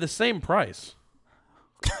 For the same price.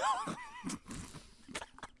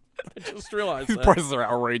 just realized These that. prices are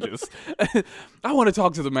outrageous. I want to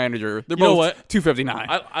talk to the manager. They're You know both what?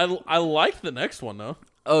 $259. I like the next one though.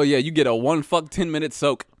 Oh yeah, you get a 10-minute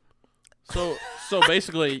soak. So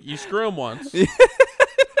basically, you screw them once.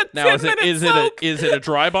 Now is it a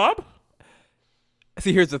dry bob?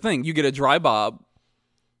 See, here's the thing: you get a dry bob.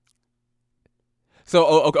 So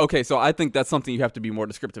okay, so I think that's something you have to be more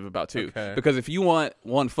descriptive about too. Okay. Because if you want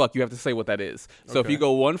one fuck, you have to say what that is. So if Okay. you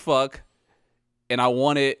go one fuck, and I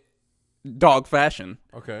want it dog fashion,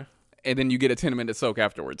 Okay. and then you get a 10-minute soak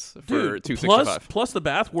afterwards for $265. Plus the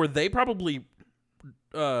bath where they probably,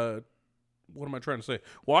 what am I trying to say?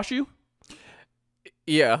 Wash you?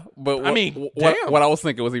 Yeah, but I mean, damn. what I was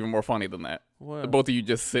thinking was even more funny than that. What? Both of you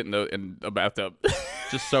just sit in a bathtub,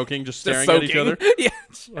 Just soaking, just just staring at each soaking. other. Yeah,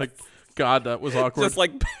 Like, God, that was awkward. just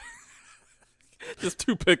like just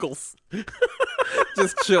two pickles,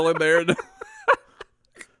 just chilling there.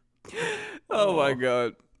 Oh my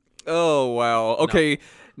god! Oh wow! Okay,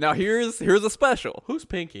 now here's a special. Who's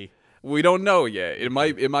Pinky? We don't know yet. It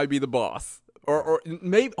might be the boss, or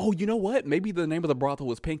maybe. Oh, you know what? Maybe the name of the brothel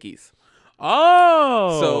was Pinky's.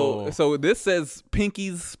 Oh, So this says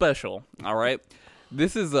Pinky's special. All right,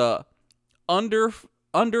 this is a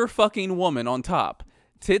under fucking woman on top,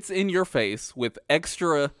 tits in your face with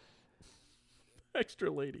extra extra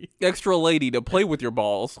lady. lady to play with your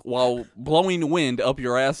balls while blowing wind up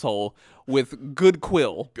your asshole with good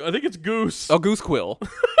quill. I think it's Goose. A goose quill.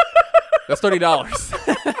 That's $30.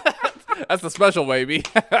 That's the special, baby.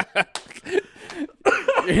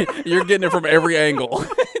 You're getting it from every angle.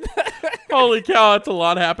 Holy cow, that's a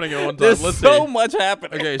lot happening at one time. There's Let's so see. much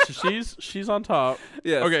happening. Okay, so she's on top.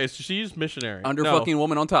 Yes. Okay, so she's missionary. Under no. fucking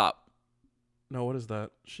woman on top. No, what is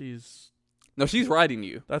that? No, she's riding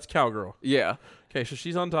you. That's cowgirl. Yeah. Okay, so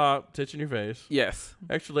she's on top, tits in your face. Yes.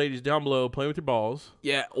 Extra ladies down below, playing with your balls.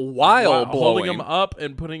 Yeah. While holding blowing them up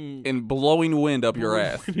and putting and blowing wind up your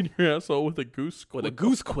ass in your asshole with a goose. with a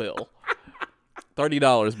goose quill.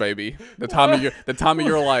 $30, baby. The time of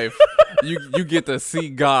your life. You get to see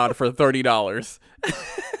God for $30.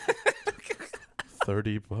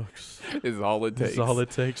 $30 Is all it takes. is all it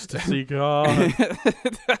takes to see God.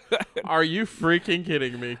 Are you freaking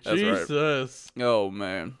kidding me? That's right. Jesus. Oh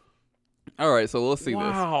man. All right, so let's see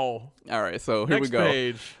Wow. this. All right, so here Next we go.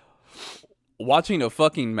 page. Watching a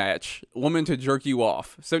fucking match, woman to jerk you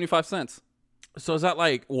off, 75 cents. So is that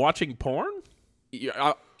like watching porn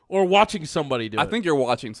Yeah, or watching somebody do I it? think you're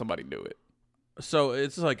watching somebody do it. So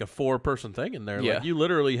it's like a 4-person thing in there. Yeah. Like you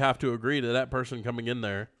literally have to agree to that person coming in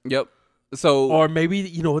there. Yep. So Or maybe,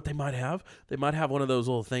 you know what they might have? They might have one of those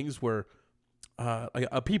little things where like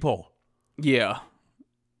a peephole. yeah,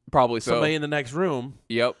 probably so. Somebody in the next room.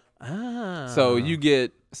 Yep. Ah. So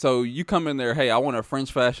you come in there. Hey, I want a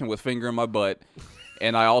French fashion with finger in my butt,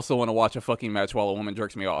 and I also want to watch a fucking match while a woman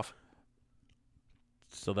jerks me off.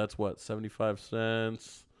 So that's what, 75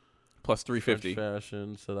 cents Plus French $3.50.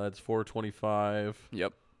 fashion. So that's $4.25.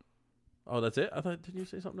 Yep. Oh, that's it? I thought, didn't you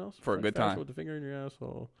say something else? For a French good fashion time. with the finger in your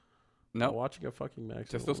asshole. No. Watching a fucking match.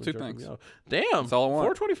 Just and a those two woman jerking things. me off. Damn. That's all I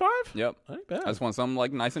want. $4.25? Yep. That ain't bad. I just want something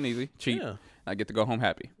like nice and easy, cheap. Yeah. I get to go home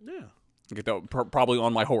happy. Yeah. Get to probably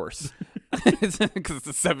on my horse because it's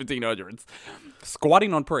the 1700s.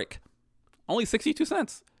 Squatting on prick, only 62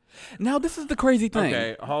 cents. Now this is the crazy thing.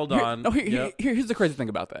 Okay, hold on. Yep. Here's the crazy thing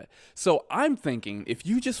about that. So I'm thinking if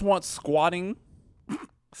you just want squatting,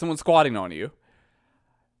 someone squatting on you,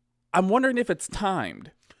 I'm wondering if it's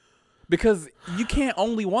timed. Because you can't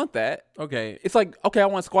only want that. Okay. It's like, okay, I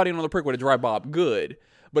want squatting on the prick with a dry bob. Good.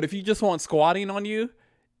 But if you just want squatting on you,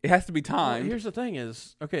 it has to be Well, timed. here's the thing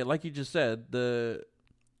is, okay, like you just said,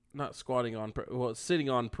 not squatting on prick, well, sitting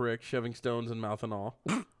on prick, shoving stones in mouth and all.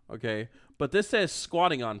 Okay. But this says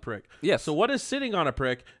squatting on prick. Yes. So what does sitting on a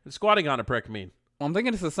prick and squatting on a prick mean? Well, I'm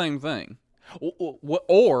thinking it's the same thing.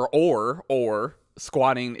 Or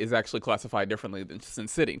squatting is actually classified differently than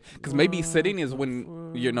sitting. Because maybe sitting is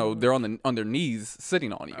when, they're on their knees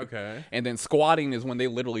sitting on you. Okay. And then squatting is when they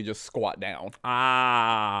literally just squat down.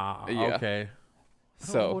 Ah. Yeah. Okay. I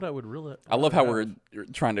don't know what I would really. I love how we're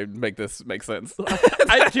trying to make this make sense. Dude,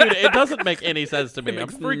 it doesn't make any sense to me. I'm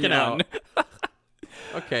makes freaking none. out.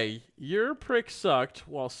 Okay, your prick sucked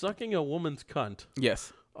while sucking a woman's cunt.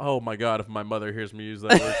 Yes. Oh my god, if my mother hears me use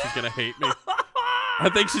that word, she's gonna hate me. I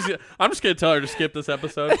think I'm just gonna tell her to skip this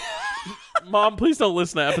episode. Mom, please don't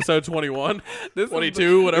listen to episode 21,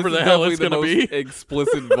 22, whatever the hell it's gonna be.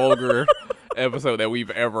 Explicit, vulgar episode that we've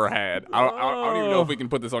ever had. I don't even know if we can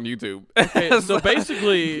put this on YouTube. Okay, so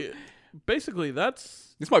basically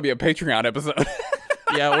that's This might be a Patreon episode.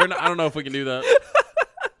 yeah. I don't know if we can do that.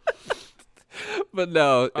 But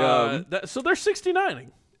no. So they're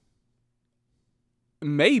 69ing.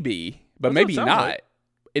 Maybe, but That's what maybe it sounds not. like.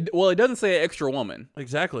 It doesn't say extra woman,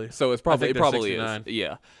 Exactly. so it's I probably think it they're probably $69. is.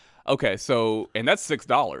 Yeah. Okay, so and that's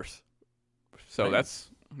 $6. So Damn.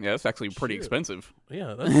 that's actually pretty Shit. expensive.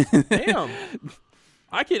 Yeah. That's, damn.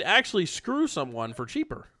 I could actually screw someone for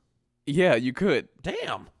cheaper. Yeah, you could.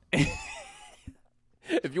 Damn.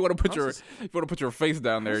 If you want to put your face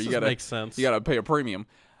down there, This you just gotta makes sense. You gotta pay a premium.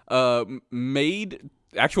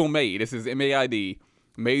 Actual maid. This is MAID.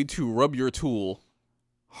 Made to rub your tool.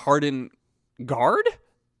 Harden guard.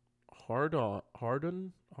 Hard on.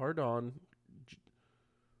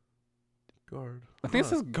 Guard. I think it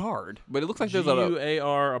says guard, but it looks like there's a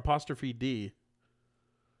GUAR''D.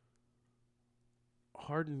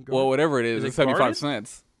 Harden guard. well, whatever it is, Is it it's 75 guarded?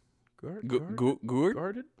 cents. Gourd?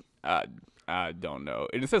 Guarded? I don't know.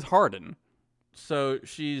 It says harden. So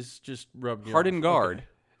she's just rubbing you Harden off. guard. Okay.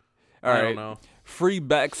 All I right. don't know. Free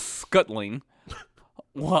back scuttling.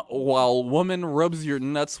 While woman rubs your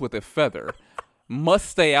nuts with a feather, must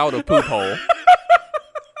stay out of poop hole.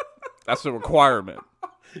 That's a requirement.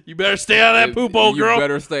 You better stay out of that poop hole, girl. You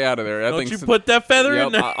better stay out of there. Don't you put that feather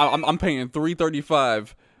in there. I'm paying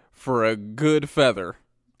 $3.35 for a good feather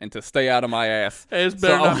and to stay out of my ass. Hey, this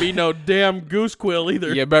better not be no damn goose quill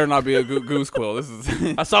either. Yeah, better not be a goose quill. This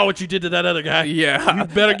is. I saw what you did to that other guy. Yeah. You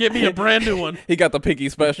better get me a brand new one. He got the pinky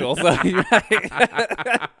special. So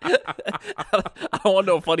I don't want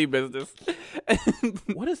no funny business.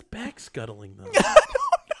 What is back scuttling though?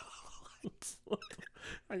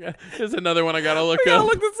 I don't know. There's another one I gotta look Yeah, up.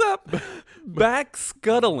 look this up. Back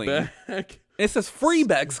scuttling. Back. It says free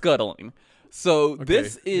back scuttling. So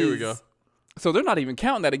this is. here we go. So they're not even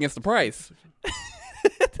counting that against the price.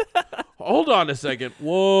 Hold on a second.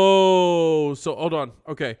 Whoa. So hold on.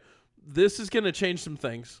 Okay. This is gonna change some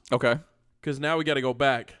things Okay. because now we got to go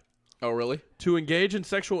back Oh, really? to engage in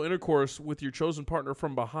sexual intercourse with your chosen partner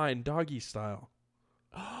from behind, doggy style.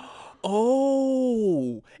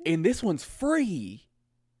 Oh, and this one's free.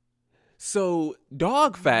 So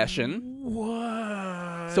dog fashion.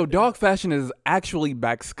 What? So dog fashion is actually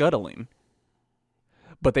back scuttling.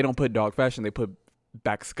 But they don't put dog fashion, they put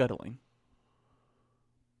back scuttling.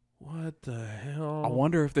 What the hell? I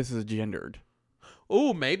wonder if this is gendered.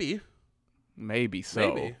 Oh, maybe. Maybe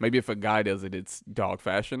so. Maybe. Maybe if a guy does it, it's dog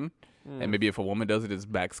fashion. And maybe if a woman does it, it's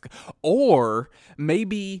back or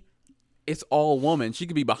maybe it's all woman. She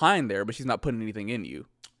could be behind there, but she's not putting anything in you.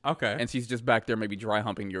 Okay. And she's just back there maybe dry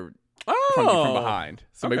humping your oh, from behind.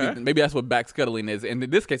 So okay. maybe that's what back scuttling is. And in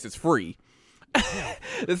this case, it's free.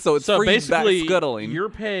 So it's free basically, back scuttling. you're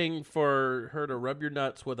paying for her to rub your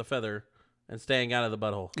nuts with a feather and staying out of the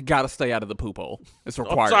butthole. You gotta stay out of the poop hole. It's Oh,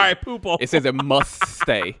 required. sorry, poop hole. It says it must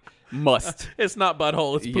stay. Must. It's not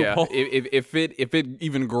butthole. It's poop Yeah. hole. If it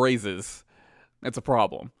even grazes, that's a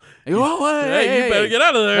problem. You go, oh, Hey, you better get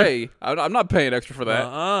out of there. Hey, I'm not paying extra for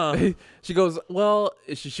that. She goes, well,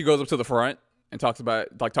 she goes up to the front and talks about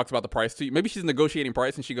the price to you. Maybe she's negotiating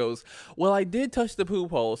price, and she goes, well, I did touch the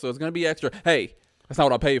poop hole, so it's gonna be extra. Hey, that's not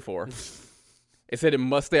what I paid for. It said it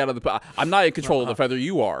must stay out of the. I'm not in control of the feather.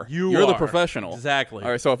 You are. You're the are. professional. Exactly.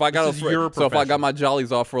 All right. So if I got This is your if I got profession. my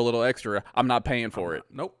jollies off for a little extra, I'm not paying for it.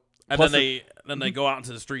 Nope. And Plus then they go out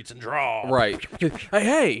into the streets and draw. Right.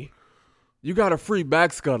 Hey, you got a free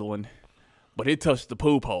back scuttling, but it touched the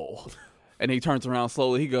poop hole. And he turns around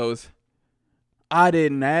slowly. He goes, I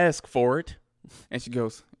didn't ask for it.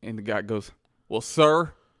 And the guy goes, well,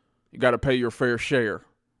 sir, you got to pay your fair share.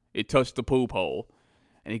 It touched the poop hole.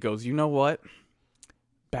 And he goes, you know what?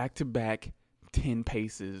 Back to back 10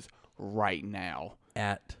 paces right now.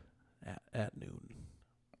 At noon.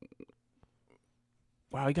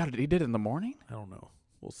 Wow, he did it in the morning? I don't know.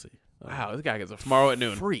 We'll see. Wow, this guy is a Tomorrow at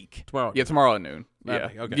noon. freak. Tomorrow. Yeah, tomorrow at noon. Yeah.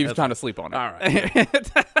 Okay, okay, Gives that's time to sleep on it. All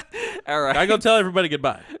right. All right. I go tell everybody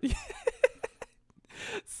goodbye.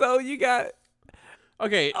 So you got.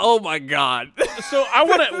 Okay. Oh my God. So I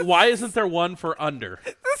want to. Why isn't there one for under?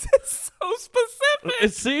 This is so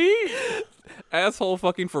specific. See, Asshole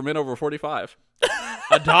fucking for men over 45.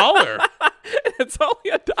 $1, It's only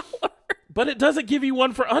 $1. but it doesn't give you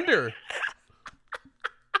one for under.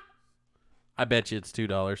 I bet you it's $2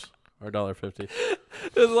 or $1.50.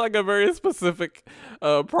 It's like a very specific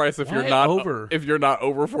price if you're Why not over? If you're not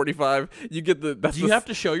over 45, you get the. That's Do you have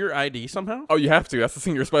to show your ID somehow? Oh, you have to. That's the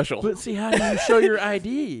senior special. But see, how do you show your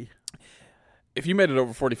ID? If you made it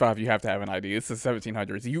over 45, you have to have an ID. It's the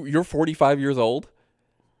 1700s. You're 45 years old.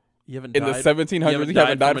 You haven't In died, the 1700s, you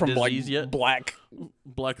haven't died from a like disease yet? black,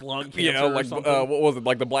 Black lung cancer you know, like or something? what was it,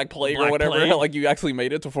 like the Black Plague or Black whatever? Plague? Like you actually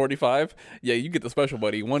made it to 45. Yeah, you get the special,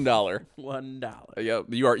 buddy. $1. $1. Yeah,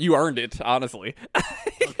 you earned it, honestly.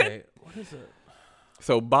 Okay, what is it?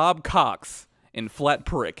 So Bob Cox in Flat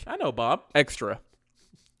Prick I know, Bob. Extra.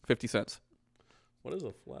 50 cents. What is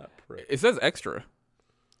a flat prick? It says extra.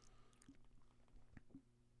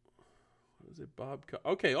 What is it, Bob?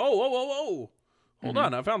 Okay. Oh, whoa, whoa, whoa. Hold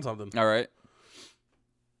on. I found something. All right.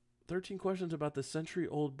 13 questions about the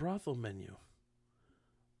century-old brothel menu.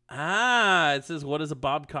 Ah, it says, what is a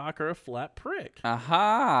bob cock or a flat prick?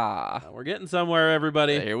 Aha. We're getting somewhere,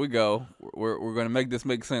 everybody. Here we go. We're going to make this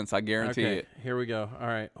make sense. I guarantee it. Here we go. All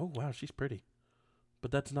right. Oh, wow, she's pretty.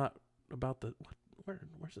 But that's not about the...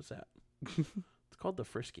 Where's this at? It's called the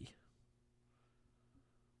Frisky.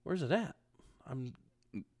 Where's it at?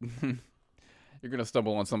 You're going to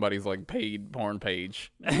stumble on somebody's like paid porn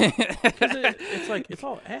page. It's like, it's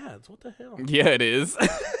all ads. What the hell? Yeah, it is.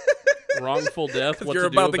 Wrongful death. What You're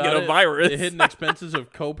to about do to get about a it, virus. The hidden expenses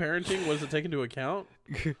of co-parenting. Was it taken into account?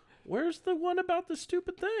 Where's the one about the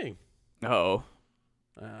stupid thing? Oh.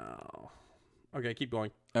 Okay, keep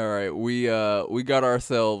going. All right. We got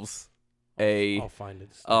ourselves I'll find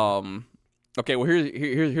it. Okay, well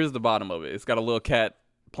here's the bottom of it. It's got a little cat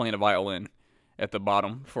playing a violin at the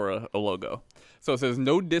bottom for a logo. So it says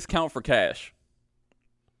no discount for cash.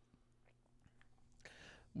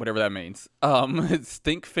 Whatever that means.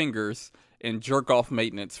 Stink fingers and jerk off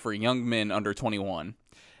maintenance for young men under 21.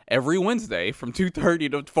 Every Wednesday from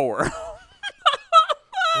 2:30 to 4.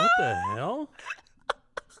 What the hell?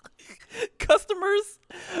 Customers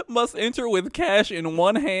must enter with cash in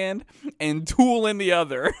one hand and tool in the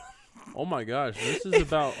other. Oh my gosh, this is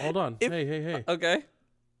about... Hold on. Hey. Okay.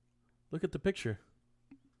 Look at the picture.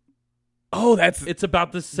 Oh, It's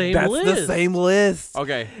about the same that's list. the same list.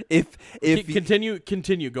 Okay. If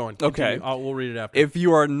Continue going. Okay. We'll read it after. If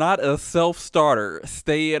you are not a self-starter,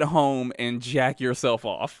 stay at home and jack yourself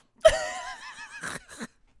off.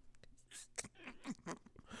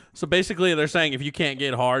 So basically, they're saying if you can't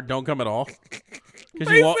get hard, don't come at all.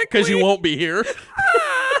 Because you won't be here.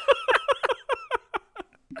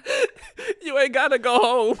 You ain't got to go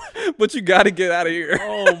home, but you got to get out of here.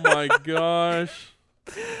 Oh my gosh.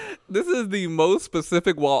 This is the most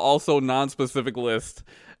specific while also non-specific list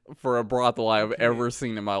for a brothel I have ever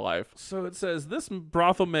seen in my life. So it says this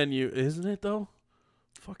brothel menu, isn't it though?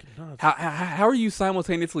 Fucking nuts. How are you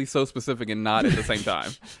simultaneously so specific and not at the same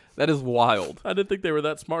time? That is wild. I didn't think they were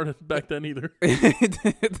that smart back then either.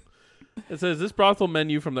 It says this brothel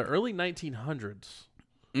menu from the early 1900s.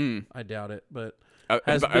 I doubt it, but I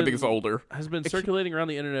think it's older. Has been circulating around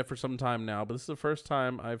the internet for some time now, but this is the first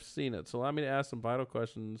time I've seen it. So allow me to ask some vital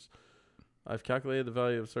questions. I've calculated the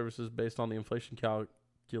value of services based on the inflation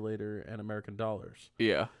calculator and American dollars.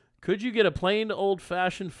 Yeah. Could you get a plain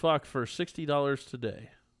old-fashioned fuck for $60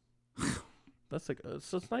 today? That's like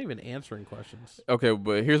so it's not even answering questions. Okay,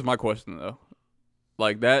 but here's my question though.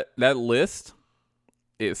 Like that list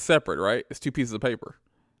is separate, right? It's two pieces of paper,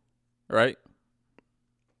 right?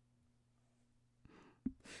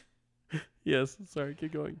 Yes. Sorry.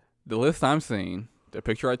 Keep going. The list I'm seeing, the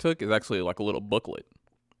picture I took, is actually like a little booklet.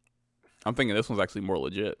 I'm thinking this one's actually more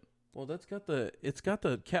legit. Well, it's got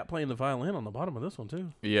the cat playing the violin on the bottom of this one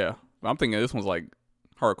too. Yeah, I'm thinking this one's like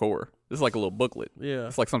hardcore. This is like a little booklet. Yeah.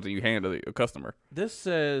 It's like something you hand to a customer. This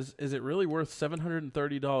says, is it really worth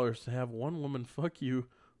 $730 to have one woman fuck you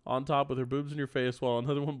on top with her boobs in your face while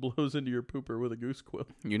another one blows into your pooper with a goose quill?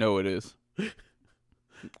 You know it is.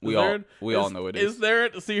 We all know it is. Is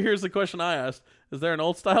there? See, here's the question I asked: is there an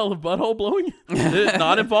old style of butthole blowing? Did it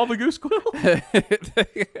not involve a goose quill?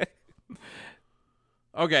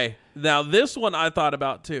 Okay, now this one I thought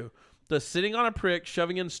about too. The sitting on a prick,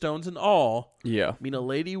 shoving in stones and all. Yeah. I mean, a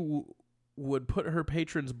lady would put her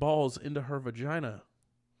patron's balls into her vagina.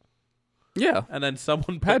 Yeah. And then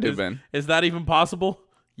someone Had to have been. Is that even possible?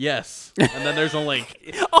 Yes. And then there's a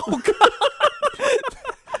link. Oh God.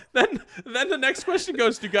 Then the next question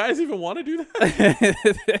goes, do guys even want to do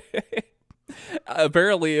that?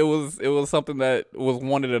 Apparently it was something that was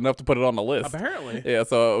wanted enough to put it on the list. Apparently. Yeah,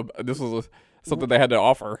 so this was something they had to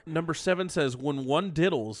offer. Number 7 says, when one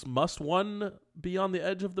diddles, must one be on the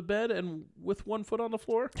edge of the bed and with one foot on the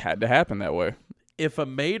floor? Had to happen that way. If a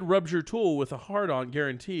maid rubs your tool with a hard-on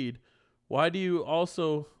guaranteed, why do you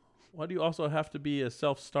also have to be a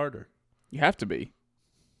self-starter? You have to be.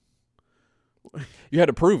 You had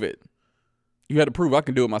to prove it. You had to prove I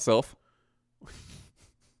can do it myself.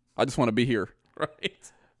 I just want to be here.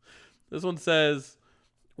 Right. This one says,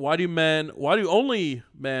 why do only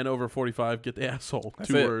men over 45 get the asshole? That's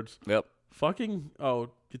 2 it. words. Yep. Fucking.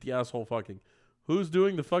 Oh, get the asshole fucking. Who's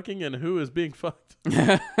doing the fucking and who is being fucked?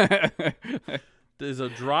 Does a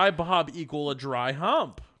dry bob equal a dry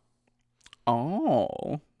hump?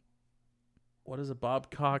 Oh. What is a bob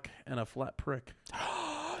cock and a flat prick?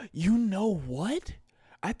 You know what?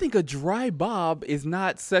 I think a dry bob is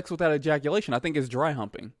not sex without ejaculation. I think it's dry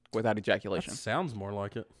humping without ejaculation. That sounds more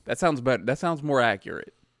like it. That sounds better. That sounds more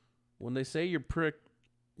accurate. When they say your prick,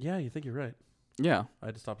 yeah, you think you're right. Yeah. I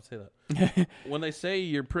had to stop and say that. When they say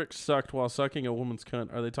your prick sucked while sucking a woman's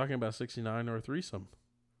cunt, are they talking about 69 or a threesome?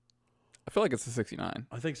 I feel like it's a 69.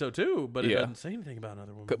 I think so too, but it Yeah. doesn't say anything about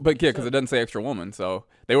another woman. But yeah, because it doesn't say extra woman, so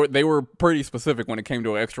they were pretty specific when it came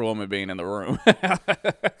to an extra woman being in the room.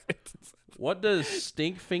 What does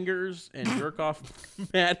stink fingers and jerk off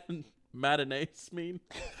matinees mean?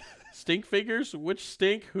 Stink fingers? Which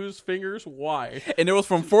stink? Whose fingers? Why? And it was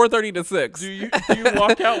from 4:30 to 6. Do you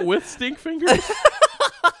walk out with stink fingers?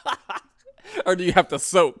 Or do you have to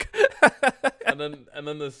soak? and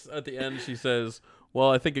then this at the end she says, "Well,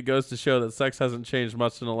 I think it goes to show that sex hasn't changed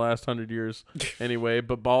much in the last 100 years anyway,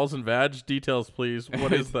 but balls and vag details, please."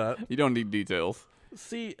 What is that? You don't need details.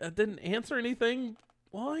 See, it didn't answer anything.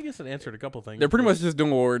 Well, I guess it answered a couple things. They're pretty much just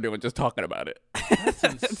doing what we're doing, just talking about it. That's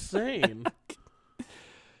insane.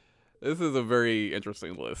 This is a very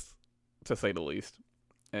interesting list, to say the least.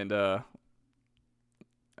 And I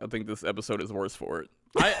think this episode is worse for it.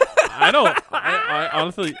 I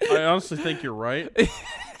honestly think you're right.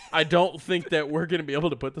 I don't think that we're gonna be able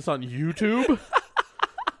to put this on YouTube.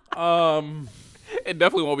 It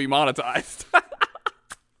definitely won't be monetized.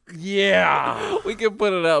 Yeah. We can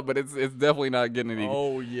put it up, but it's definitely not getting any.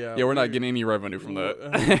 Oh yeah. Yeah, we're not getting any revenue from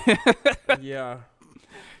that. Yeah.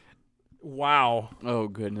 Wow. Oh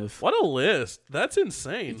goodness. What a list. That's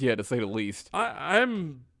insane. Yeah, to say the least.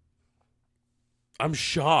 I'm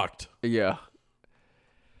shocked. Yeah.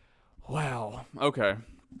 Wow. Okay.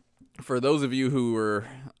 For those of you who were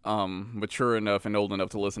mature enough and old enough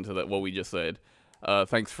to listen to what we just said,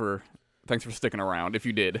 thanks for sticking around. If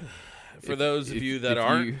you did. For those of you that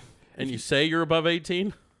aren't, and you say you're above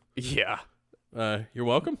 18, yeah, you're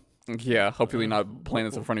welcome. Yeah, hopefully not playing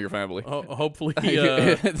this in front of your family. Hopefully,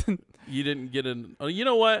 you didn't get an. You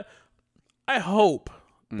know what? I hope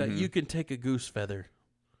that you can take a goose feather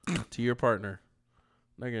to your partner.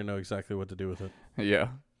 They're gonna know exactly what to do with it. Yeah.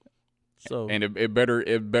 So and it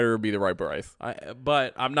better be the right price.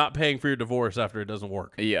 But I'm not paying for your divorce after it doesn't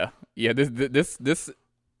work. Yeah. Yeah.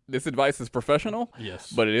 This advice is professional.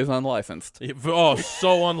 Yes. But it is unlicensed. Oh,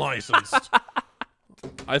 so unlicensed.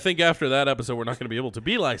 I think after that episode, we're not going to be able to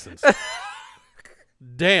be licensed.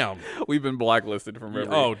 Damn. We've been blacklisted from every.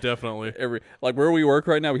 Oh, definitely. Like where we work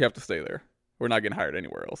right now, we have to stay there. We're not getting hired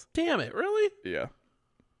anywhere else. Damn it! Really? Yeah.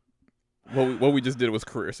 What we just did was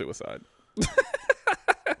career suicide.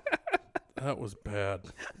 That was bad.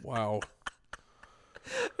 Wow.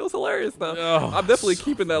 It was hilarious though. Oh, I'm definitely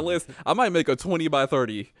keeping that list. I might make a 20 by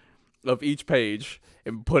 30 of each page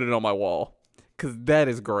and put it on my wall because that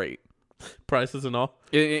is great. Prices and all.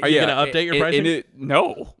 Are you gonna update your pricing?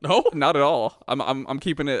 No, no, not at all. I'm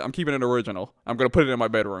keeping it. I'm keeping it original. I'm gonna put it in my I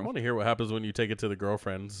bedroom. want to hear what happens when you take it to the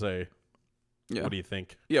girlfriend and say, Yeah. "What do you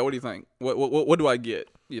think? Yeah, what do you think? What do I get?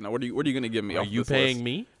 You know, what are you gonna give me? Are off you this paying list?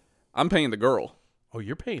 me? I'm paying the girl. Oh,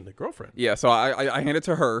 you're paying the girlfriend. Yeah, so I hand it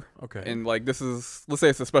to her. Okay. And like this is, let's say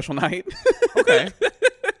it's a special night. Okay.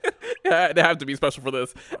 Yeah, they have to be special for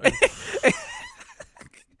this.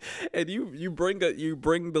 And you bring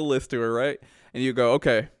the list to her, right? And you go,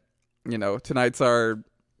 okay, you know, tonight's our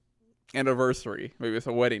anniversary. Maybe it's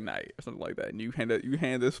a wedding night or something like that. And you hand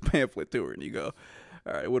this pamphlet to her, and you go,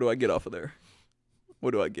 all right, what do I get off of there?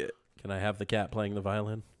 What do I get? Can I have the cat playing the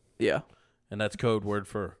violin? Yeah. And that's code word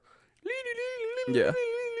for. Yeah.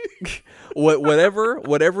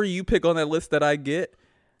 Whatever you pick on that list that I get,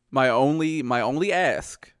 my only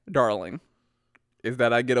ask, darling, is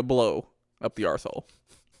that I get a blow up the arsehole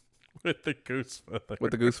With the goose feather. with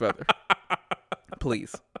the goose feather.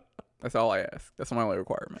 Please. That's all I ask. That's my only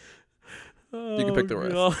requirement. You can pick the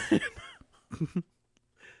rest. God.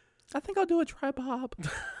 I think I'll do a dry bob.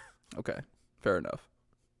 Okay. Fair enough.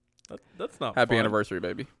 That's not Happy fun. anniversary,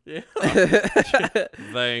 baby. Yeah.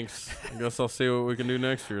 Thanks. I guess I'll see what we can do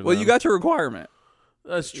next year. Well, then. you got your requirement.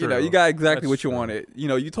 That's true. You know, you got exactly That's what you true. wanted. You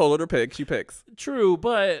know, you told her to pick. She picks. True,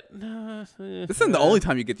 but This isn't the only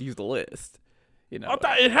time you get to use the list. You know, I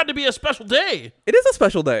thought it had to be a special day. it is a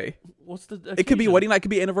special day. What's the? It could be occasion? wedding night, it could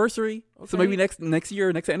be anniversary. So Okay. maybe next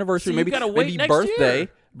year, next anniversary, So you maybe gotta wait maybe next birthday, year.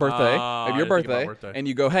 maybe your I didn't think about birthday, birthday. and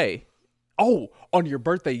you go, hey, on your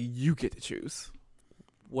birthday you get to choose.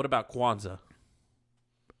 What about Kwanzaa?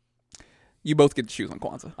 You both get to choose on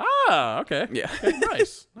Kwanzaa. Ah, okay. Yeah, Okay,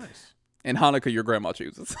 nice. and Hanukkah your grandma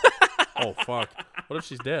chooses. Oh fuck! What if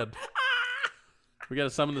she's dead? We gotta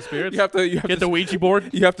summon the spirits. you have to Get the Ouija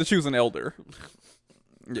board. you have to choose an elder.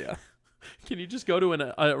 Yeah, Can you just go to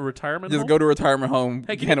a retirement Just home? go to a retirement home.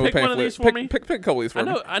 Hey, can hand you him a pick one of pamphlet. these for me? Pick a couple of these for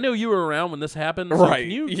me. I know you were around when this happened. So Right.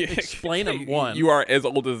 Can you Yeah. explain them one? You are as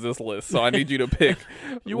old as this list, so I need you to pick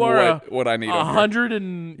You are what I need. on here. 100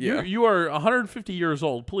 and Yeah. you are 150 years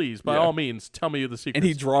old. Please, by Yeah. all means, tell me the secret. And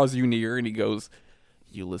he draws you near and he goes,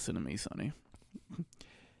 "You listen to me, Sonny.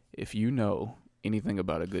 If you know anything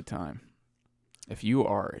about a good time, if you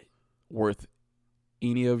are worth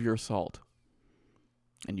any of your salt,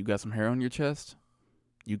 and you got some hair on your chest,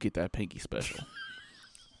 you get that pinky special."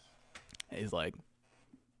 He's like,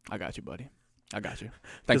 "I got you, buddy. I got you.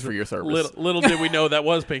 Thanks for your service." Little did we know that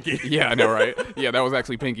was Pinky. Yeah, I know, right? Yeah, that was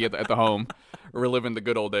actually Pinky at the home, reliving the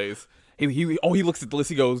good old days. He looks at the list.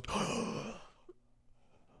 He goes,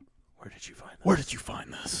 Where did you find that? "Where did you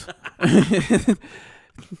find this?"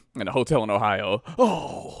 In a hotel in Ohio.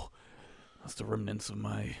 "Oh, that's the remnants of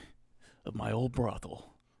my old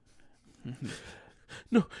brothel."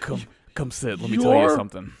 No, Come sit. Let me tell you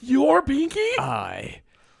something. You're Pinky? I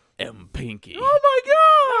am Pinky.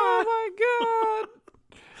 Oh my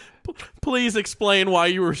god! Please explain why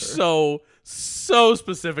you were so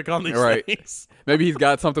specific on these Right. things. Maybe he's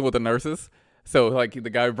got something with the nurses. So like the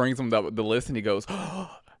guy brings him the list and he goes,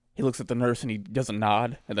 he looks at the nurse and he doesn't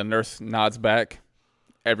nod, and the nurse nods back.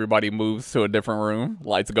 Everybody moves to a different room.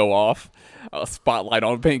 Lights go off. A spotlight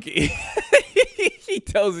on Pinky. He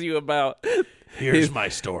tells you about. Here's my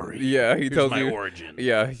story. Yeah, he Here's tells my you. origin.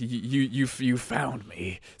 Yeah, you found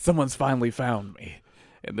me. Someone's finally found me.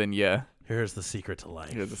 And then Here's the secret to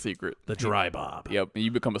life. here's the secret. The dry bob. Yep, and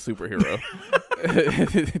you become a superhero.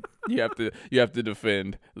 you have to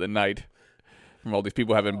defend the night from all these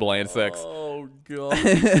people having bland sex. Oh god.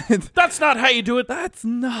 That's not how you do it. That's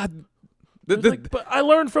not. But I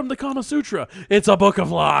learned from the Kama Sutra. It's a book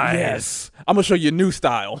of lies. Yes, I'm gonna show you a new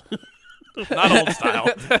style. Not old style.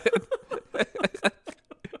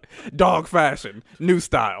 Dog fashion, new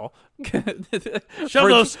style.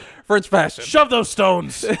 French fashion. Shove those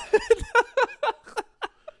stones. It's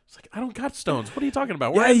like, I don't got stones. What are you talking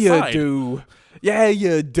about? We're Yeah, inside. you do. Yeah,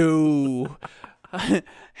 you do.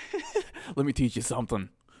 Let me teach you something.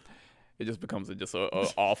 It just becomes just a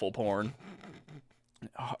awful porn.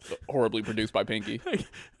 Horribly produced by Pinky.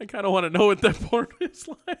 I kind of want to know what that porn is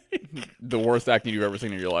like. The worst acting you've ever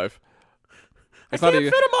seen in your life. I can't fit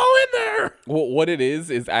them all in there. Well, what it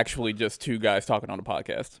is actually just two guys talking on a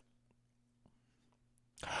podcast.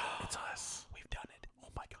 It's us. We've done it. Oh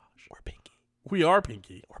my gosh. We're Pinky. We are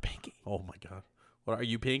Pinky. We're Pinky. Oh my god. What are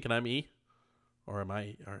you, Pink, and I'm E? Or am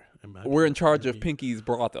I? We're in charge Pink? of Pinky's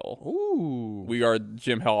brothel. Ooh. We are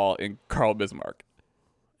Jim Hall and Carl Bismarck.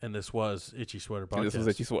 And this was Itchy Sweater Podcast. And this was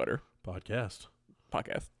Itchy Sweater Podcast.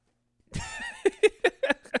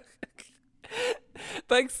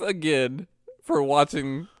 Thanks again for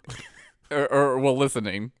watching or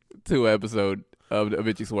listening to an episode of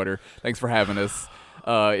Itchy Sweater. Thanks for having us.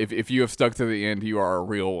 If you have stuck to the end, you are a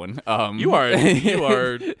real one. You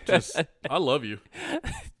are just. I love you.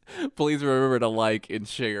 Please remember to like and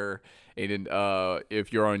share. And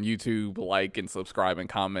if you're on YouTube, like and subscribe and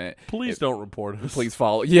comment. Please don't report us. Please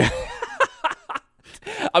follow. Yeah.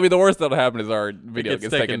 I mean, the worst that'll happen is our video gets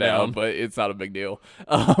gets taken down, down. but it's not a big deal.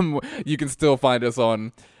 You can still find us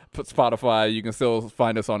on Spotify. You can still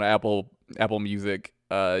find us on Apple Music.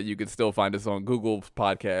 You can still find us on Google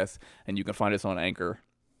Podcasts, and you can find us on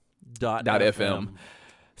Anchor.fm.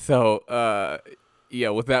 So, yeah,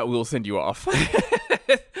 with that, we'll send you off.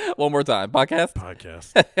 One more time. Podcast?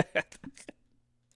 Podcast.